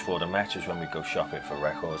mornings for the matches when we go shopping for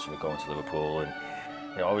records, we go into Liverpool, and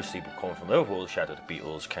obviously coming from Liverpool, the shadow of the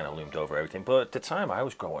Beatles kind of loomed over everything. But at the time I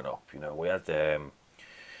was growing up, we had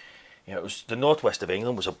it was the northwest of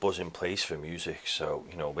England was a buzzing place for music. So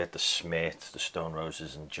we had the Smiths, the Stone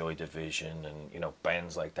Roses, and Joy Division, and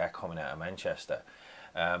bands like that coming out of Manchester.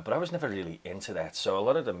 But I was never really into that. So a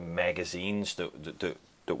lot of the magazines that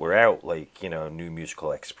were out, like New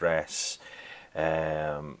Musical Express,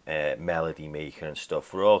 Melody Maker and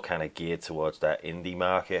stuff, were all kind of geared towards that indie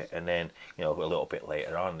market. And then a little bit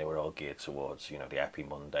later on, they were all geared towards the Happy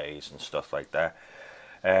Mondays and stuff like that.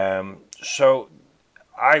 So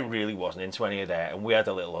I really wasn't into any of that, and we had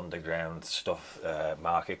a little underground stuff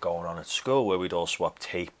market going on at school where we'd all swap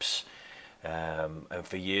tapes. And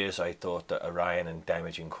for years I thought that Orion and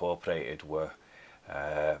Damage Incorporated were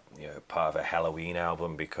part of a Halloween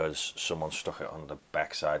album because someone stuck it on the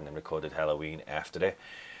backside and then recorded Halloween after it.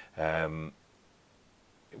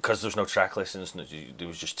 Because there was no track listings, there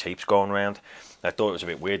was just tapes going around. I thought it was a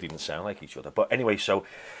bit weird, they didn't sound like each other. But anyway, so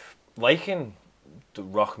liking the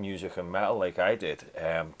rock music and metal like I did,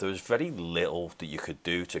 there was very little that you could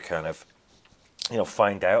do to kind of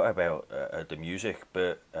find out about the music.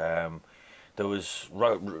 But there was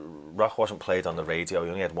rock wasn't played on the radio. We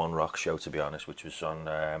only had one rock show, to be honest, which was on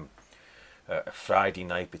a Friday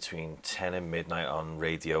night between 10 and midnight on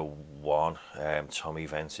Radio 1, Tommy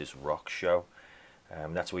Vance's rock show.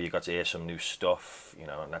 That's where you got to hear some new stuff,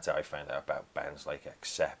 and that's how I found out about bands like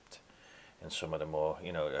Accept and some of the more,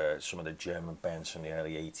 some of the German bands from the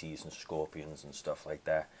early 80s and Scorpions and stuff like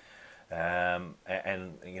that. And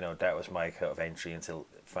that was my kind of entry into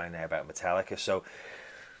finding out about Metallica. So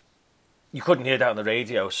you couldn't hear that on the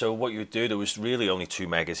radio, so what you would do, there was really only 2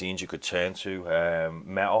 magazines you could turn to.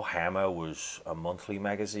 Metal Hammer was a monthly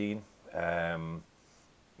magazine.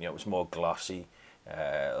 It was more glossy,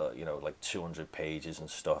 like 200 pages and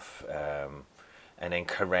stuff. And then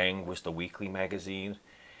Kerrang was the weekly magazine.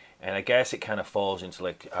 And I guess it kind of falls into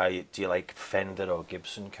do you like Fender or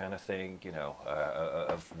Gibson kind of thing,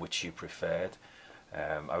 of which you preferred.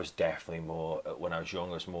 I was definitely more, when I was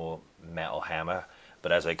young, I was more Metal Hammer.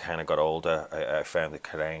 But as I kind of got older, I found that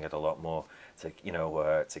Kerrang had a lot more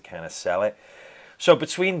to kind of sell it. So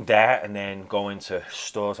between that and then going to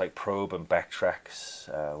stores like Probe and Backtracks,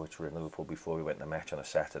 which were in Liverpool before we went to the match on a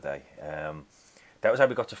Saturday, that was how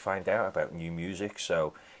we got to find out about new music.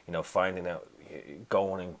 So, finding out,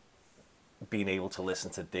 going and being able to listen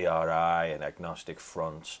to DRI and Agnostic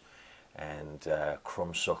Front and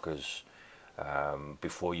Crumbsuckers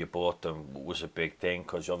before you bought them was a big thing,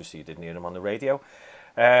 because obviously you didn't hear them on the radio.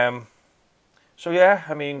 So yeah,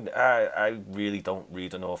 I mean, I really don't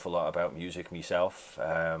read an awful lot about music myself.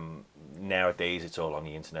 Nowadays it's all on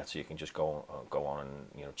the internet, so you can just go on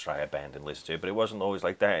and try a band and listen to it. But it wasn't always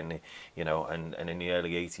like that, and and in the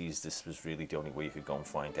early 80s, this was really the only way you could go and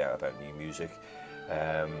find out about new music.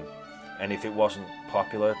 And if it wasn't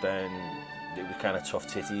popular, then it was kind of tough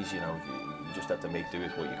titties. You just had to make do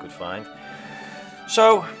with what you could find.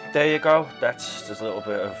 So there you go. That's just a little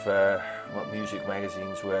bit of what music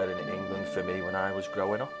magazines were in England for me when I was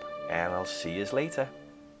growing up. And I'll see you later.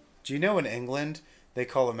 Do you know in England they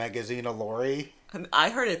call a magazine a lorry? I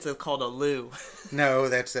heard it's called a loo. No,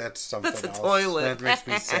 that's something That's a else. toilet. That makes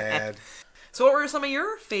me sad. So what were some of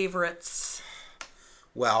your favorites?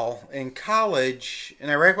 Well, in college,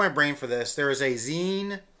 and I racked my brain for this, there was a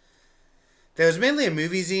zine that was mainly a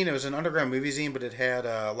movie zine. It was an underground movie zine, but it had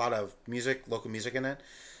a lot of music, local music in it.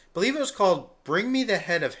 I believe it was called Bring Me the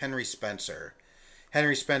Head of Henry Spencer.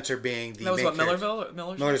 Henry Spencer being the That was main what, character.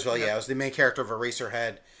 Millersville? Yeah. It was the main character of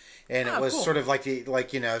Eraserhead. And it was cool. sort of like,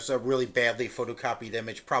 it's a really badly photocopied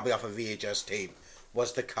image, probably off a VHS tape,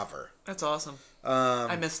 was the cover. That's awesome.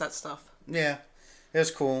 I miss that stuff. Yeah, it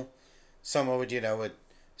was cool. Someone would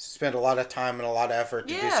spend a lot of time and a lot of effort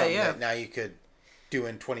to do something that now you could do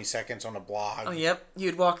in 20 seconds on a blog. Oh, yep.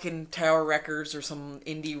 You'd walk in Tower Records or some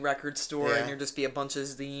indie record store, Yeah. and there'd just be a bunch of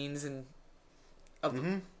zines and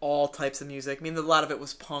of all types of music. I mean, a lot of it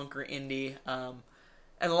was punk or indie,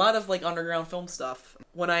 and a lot of like underground film stuff.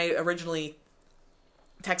 When I originally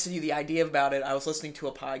texted you the idea about it, I was listening to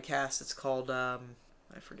a podcast. It's called I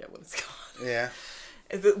forget what it's called. Yeah.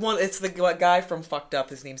 It's the guy from Fucked Up.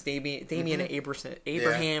 His name's Damien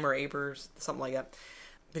Abraham or Abers, something like that.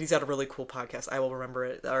 But he's got a really cool podcast. I will remember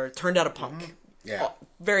it. Or Turned Out a Punk. Yeah.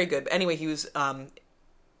 Very good. But anyway, he was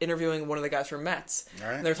interviewing one of the guys from Metz. All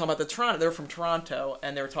right. And they were talking about they're from Toronto,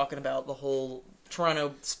 and they were talking about the whole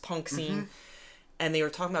Toronto punk scene. And they were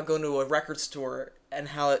talking about going to a record store and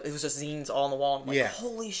how it was just zines all on the wall. And I'm like,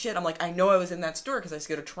 holy shit. I'm like, I know I was in that store because I used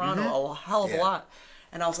to go to Toronto a hell of a lot.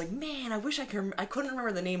 And I was like, man, I wish I could. I couldn't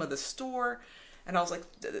remember the name of the store. And I was like,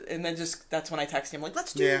 and then that's when I texted him, like,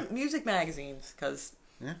 let's do music magazines. Because,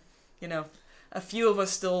 a few of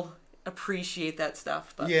us still appreciate that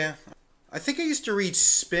stuff. But. Yeah. I think I used to read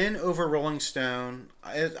Spin over Rolling Stone.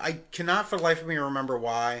 I cannot for the life of me remember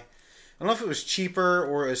why. I don't know if it was cheaper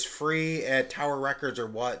or it was free at Tower Records or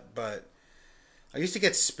what, but I used to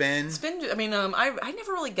get Spin. Spin, I mean, I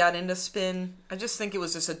never really got into Spin. I just think it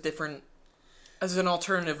was just as an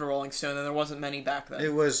alternative to Rolling Stone, and there wasn't many back then.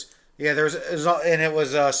 It was, and it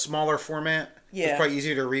was a smaller format. Yeah. It was quite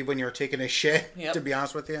easier to read when you were taking a shit, Yep. to be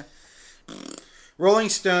honest with you. Rolling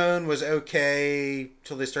Stone was okay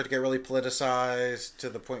till they started to get really politicized to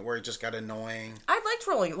the point where it just got annoying. I liked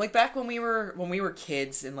Rolling, like back when we were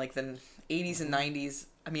kids in like the 80s and 90s.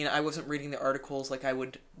 I mean, I wasn't reading the articles like I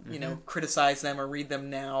would, criticize them or read them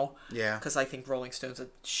now. Yeah. Because I think Rolling Stone's a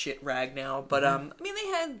shit rag now. But I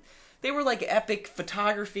mean, they were like epic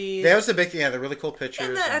photography. That was the big thing. Yeah, the really cool pictures.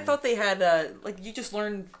 And I thought they had you just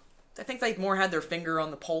learned. I think they more had their finger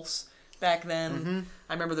on the pulse back then.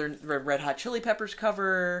 I remember their Red Hot Chili Peppers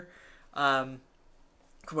cover. When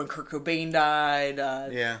Kurt Cobain died.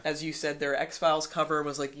 As you said, their X-Files cover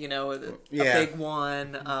was like a big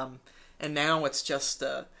one. And now it's just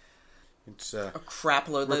it's a crap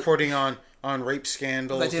load. Reporting on rape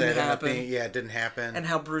scandals that didn't happen. It didn't happen. And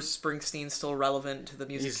how Bruce Springsteen's still relevant to the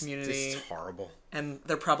music community. It's horrible. And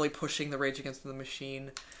they're probably pushing the Rage Against the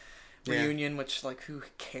Machine reunion, which like who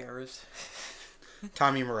cares?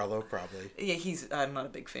 Tommy Morello probably. Yeah, I'm not a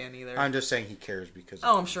big fan either. I'm just saying he cares because.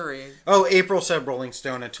 Oh, I'm sure he. Oh, April said Rolling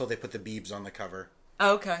Stone until they put the Biebs on the cover.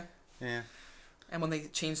 Oh, okay. Yeah. And when they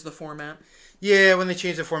changed the format. Yeah, when they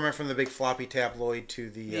changed the format from the big floppy tabloid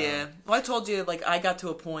to the... Yeah. Well, I told you, like, I got to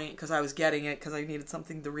a point, because I was getting it, because I needed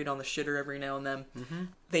something to read on the shitter every now and then.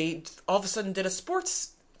 They all of a sudden did a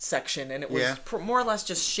sports section, and it was more or less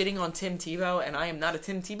just shitting on Tim Tebow, and I am not a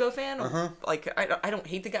Tim Tebow fan. Like, I don't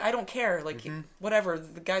hate the guy. I don't care. Like, whatever.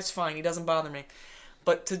 The guy's fine. He doesn't bother me.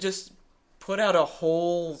 But to just put out a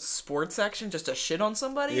whole sports section just to shit on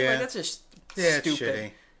somebody, like, that's just stupid. It's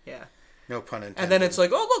shitty. Yeah. No pun intended. And then it's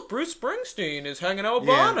like, oh, look, Bruce Springsteen is hanging out with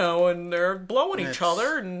Bono, and they're blowing each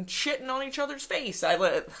other and shitting on each other's face. I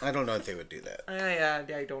don't know if they would do that. I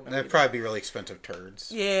don't know. That'd probably be really expensive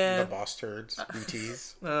turds. Yeah. The boss turds.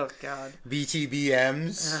 BTs. Oh, God.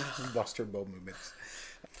 BTBMs. Boss turd bowl movements.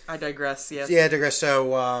 I digress, yes. Yeah, I digress.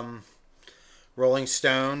 So, Rolling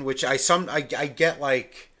Stone, which I get,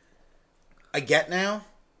 like... I get now.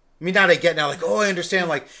 I mean, not I get now, like, oh, I understand.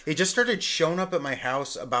 Like, it just started showing up at my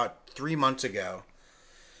house about 3 months ago.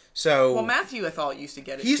 So, well, Matthew, I thought used to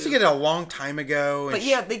get it. He used to get it a long time ago. But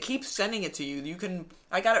yeah, they keep sending it to you.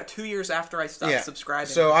 I got it 2 years after I stopped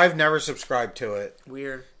subscribing. So I've never subscribed to it.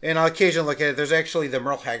 Weird. And I'll occasionally look at it. There's actually the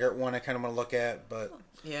Merle Haggard one I kind of want to look at, but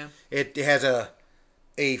it has an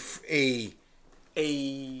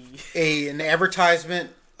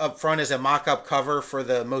advertisement up front as a mock-up cover for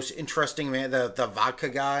the most interesting man, the vodka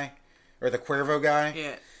guy or the Cuervo guy.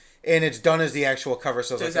 Yeah. And it's done as the actual cover.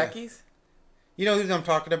 So Dos Equis? You know who I'm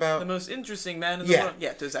talking about? The most interesting man in the world?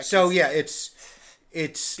 Yeah, Dos Equis. So,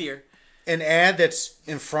 it's beer. An ad that's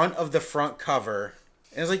in front of the front cover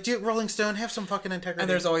And it's like, dude, Rolling Stone, have some fucking integrity. And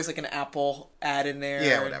there's always like an Apple ad in there.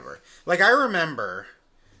 Yeah, whatever. Like, I remember,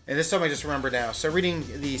 and this time I just remember now, so reading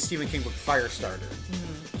the Stephen King book Firestarter.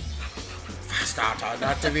 Firestarter,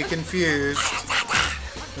 not to be confused.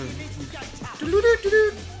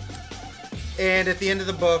 And at the end of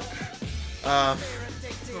the book,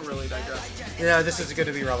 We'll really digress. yeah, this is going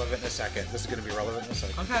to be relevant in a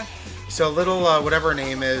second. Okay. So little, whatever her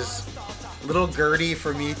name is, little Gertie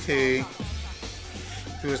from E.T.,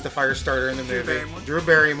 who was the Firestarter in the movie, Drew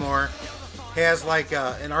Barrymore, has like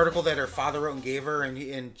an article that her father wrote and gave her, and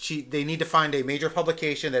they need to find a major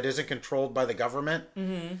publication that isn't controlled by the government,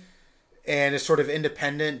 and is sort of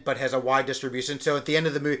independent but has a wide distribution. So at the end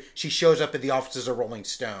of the movie, she shows up at the offices of Rolling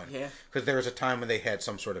Stone, because there was a time when they had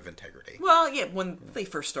some sort of integrity. Well, yeah, when they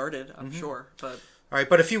first started, I'm sure, but all right,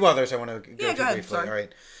 but a few others I want to go through briefly. Sorry. All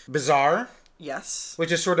right, Bizarre. Yes.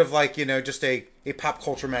 Which is sort of like, just a pop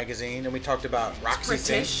culture magazine. And we talked about Roxy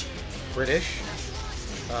Saint. British.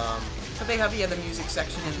 But they have, the music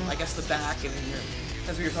section and I guess the back. And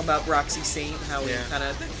as we were talking about Roxy Saint, how we kind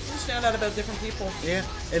of just found out about different people. Yeah.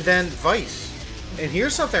 And then Vice. And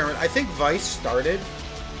here's something. I think Vice started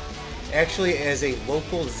actually as a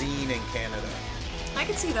local zine in Canada. I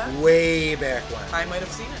can see that. Way back when. I might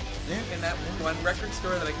have seen it. Yeah. In that one record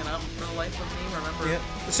store that I cannot for the life of me remember.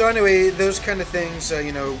 Yeah. So anyway, those kind of things,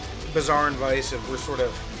 Bizarre and Vice, were sort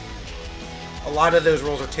of, a lot of those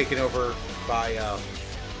roles are taken over by,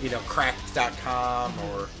 Cracked.com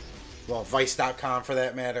or, Vice.com for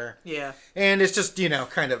that matter. Yeah. And it's just,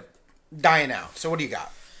 kind of dying out. So what do you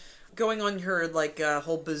got? Going on her,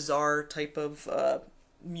 whole bizarre type of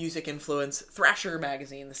music influence, Thrasher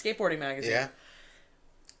magazine, the skateboarding magazine. Yeah.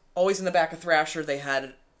 Always in the back of Thrasher, they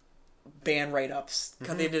had band write-ups.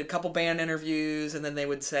 They did a couple band interviews, and then they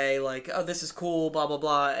would say, oh, this is cool, blah, blah,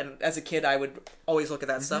 blah. And as a kid, I would always look at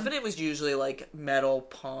that stuff, and it was usually, metal,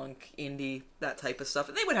 punk, indie, that type of stuff.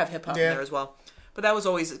 And they would have hip-hop in there as well. But that was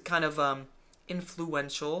always kind of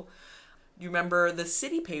influential. You remember the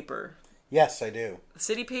City Paper? Yes, I do. The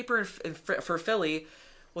City Paper for Philly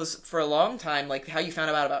was, for a long time, how you found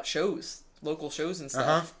out about shows, local shows and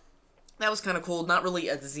stuff. That was kind of cool. Not really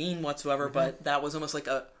a zine whatsoever, but that was almost like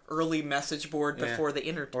a early message board before the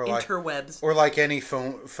interwebs. Or like any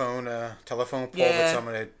telephone pole that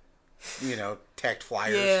someone had, tacked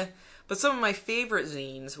flyers. Yeah. But some of my favorite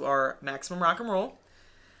zines are Maximum Rock and Roll,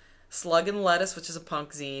 Slug and Lettuce, which is a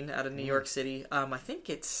punk zine out of New York City. I think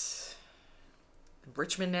it's in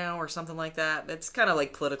Richmond now or something like that. It's kind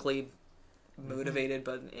of politically motivated,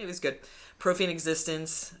 but it was good. Profane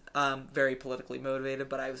Existence, very politically motivated,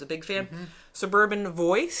 but I was a big fan. Suburban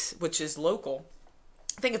Voice, which is local.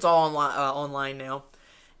 I think it's all online now.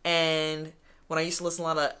 And when I used to listen a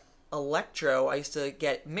lot of electro, I used to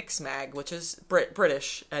get Mixmag, which is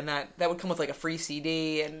British, and that would come with a free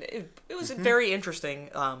CD, and it was very interesting,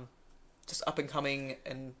 just up and coming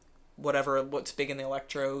and what's big in the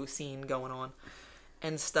electro scene going on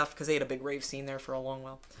and stuff, because they had a big rave scene there for a long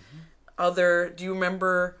while. Do you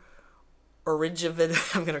remember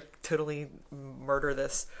Origivations? I'm gonna totally murder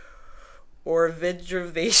this.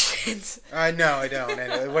 Origivations. No, I don't.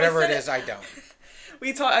 Anyway, whatever it is, I don't.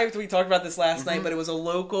 We talked about this last night, but it was a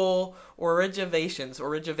local Origivations.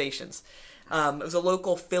 It was a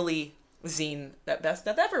local Philly zine that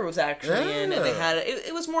ever was actually in, and they had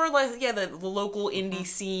it was more like the local indie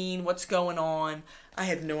scene. What's going on? I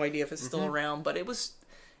had no idea if it's still around, but it was.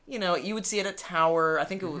 You would see it at Tower. I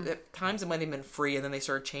think it was, at times it might have been free, and then they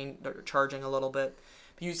started charging a little bit.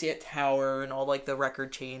 But you see it at Tower and all the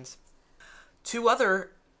record chains. Two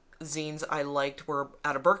other zines I liked were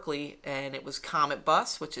out of Berkeley, and it was Comet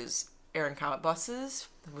Bus, which is Aaron Comet Buses.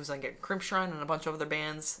 It was Crimpshrine and a bunch of other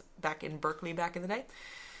bands back in Berkeley back in the day.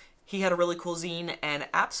 He had a really cool zine, and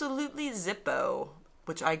Absolutely Zippo,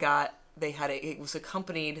 which I got. It was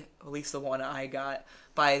accompanied, at least the one I got,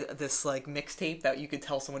 by this mixtape that you could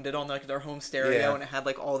tell someone did on their home stereo, and it had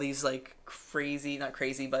all these crazy, not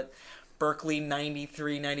crazy, but Berkeley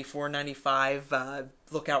 93, 94, 95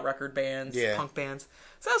 lookout record bands, punk bands.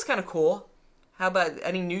 So that was kind of cool. How about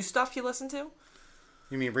any new stuff you listen to?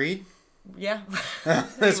 You mean read? Yeah.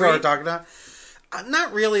 That's what we're talking about.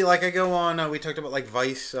 Not really. I go on. We talked about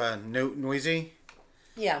Vice, Noisy.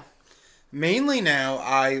 Yeah. Mainly now,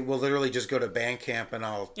 I will literally just go to Bandcamp and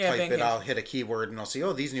I'll type it. I'll hit a keyword and I'll see,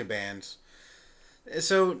 these new bands.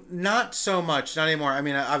 So not so much, not anymore. I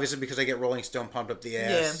mean, obviously because I get Rolling Stone pumped up the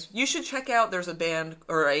ass. Yeah, you should check out. There's a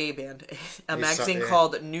magazine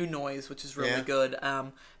called New Noise, which is really good. I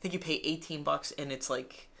think you pay $18 and it's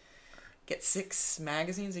get 6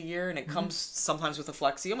 magazines a year, and it comes sometimes with a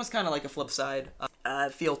flexi, almost kind of like a flip side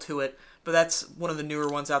feel to it. But that's one of the newer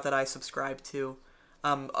ones out that I subscribe to.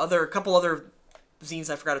 A couple other zines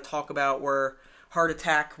I forgot to talk about were Heart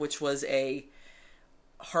Attack, which was a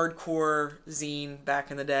hardcore zine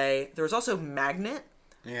back in the day. There was also Magnet,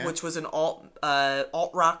 which was an alt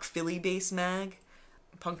rock Philly based mag.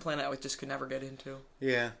 Punk Planet I just could never get into.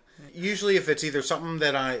 Yeah. Usually if it's either something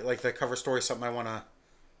that I like, the cover story, something I want to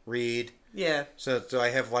read. Yeah. So I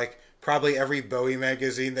have like probably every Bowie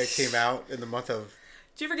magazine that came out in the month of.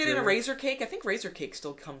 Did you ever get into Razor Cake? I think Razor Cake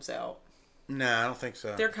still comes out. No, I don't think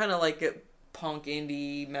so. They're kind of like a punk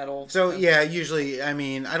indie metal. So yeah, usually I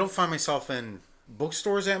don't find myself in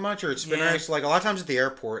bookstores that much, or at Spinner Ice. Like a lot of times at the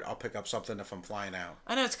airport, I'll pick up something if I'm flying out.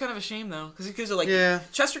 I know, it's kind of a shame though, because like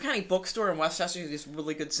Chester County Bookstore in Westchester is this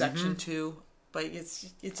really good section too, but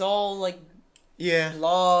it's all like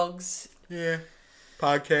blogs,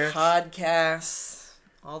 podcasts,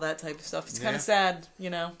 all that type of stuff. It's kind of sad, you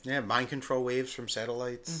know. Yeah, mind control waves from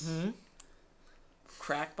satellites. Mm-hmm.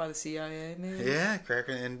 Crack by the CIA, maybe. Yeah, Crack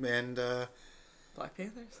and Black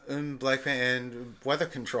Panthers and and Weather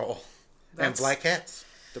Control. And Black Cats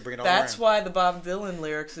to bring it all That's around. why the Bob Dylan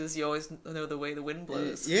lyrics is "You always know the way the wind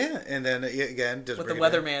blows." Yeah, and then again, with the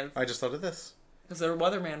Weatherman. I just thought of this because the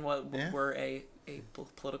Weatherman were a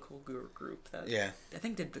political group that I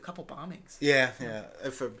think did a couple bombings. Yeah.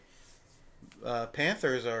 If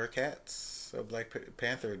panthers are cats, so Black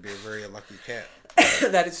Panther would be a very lucky cat.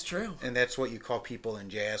 That is true, and that's what you call people in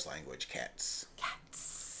jazz language, cats.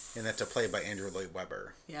 Cats, and that's a play by Andrew Lloyd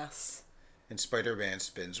Webber. Yes. And Spider-Man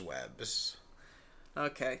spins webs.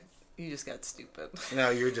 Okay. You just got stupid. No,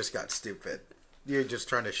 you just got stupid. You're just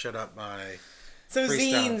trying to shut up my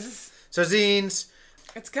zines. So zines.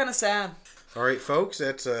 It's kind of sad. All right, folks.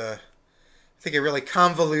 That's, I think, a really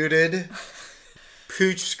convoluted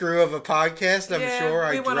pooch screw of a podcast, I'm sure.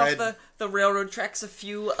 We went off the railroad tracks a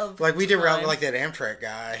few of like we did around like that Amtrak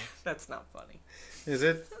guy. That's not funny. Is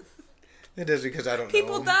it? It is because I don't know.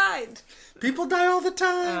 People died. People die all the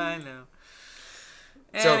time. I know.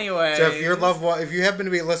 Anyway, so if you happen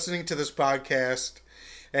to be listening to this podcast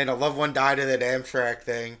and a loved one died in that Amtrak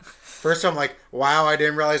thing, first I'm like, wow, I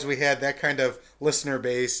didn't realize we had that kind of listener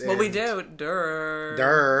base. Well, we do.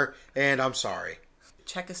 Durr. And I'm sorry.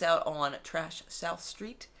 Check us out on Trash South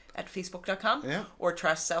Street at Facebook.com. Yeah. Or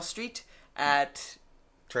Trash South Street at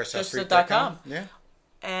TrashSouthStreet.com. Yeah.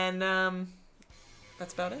 And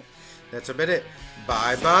that's about it. That's about it.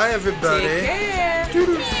 Bye-bye, everybody. Take care.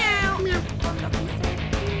 Meow.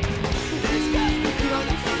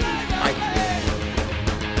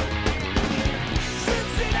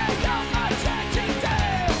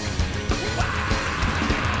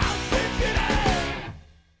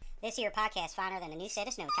 This here podcast finer than a new set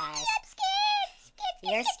of snow tires. I'm scared.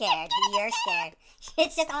 You're scared. You're scared.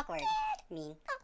 It's just awkward. Mean.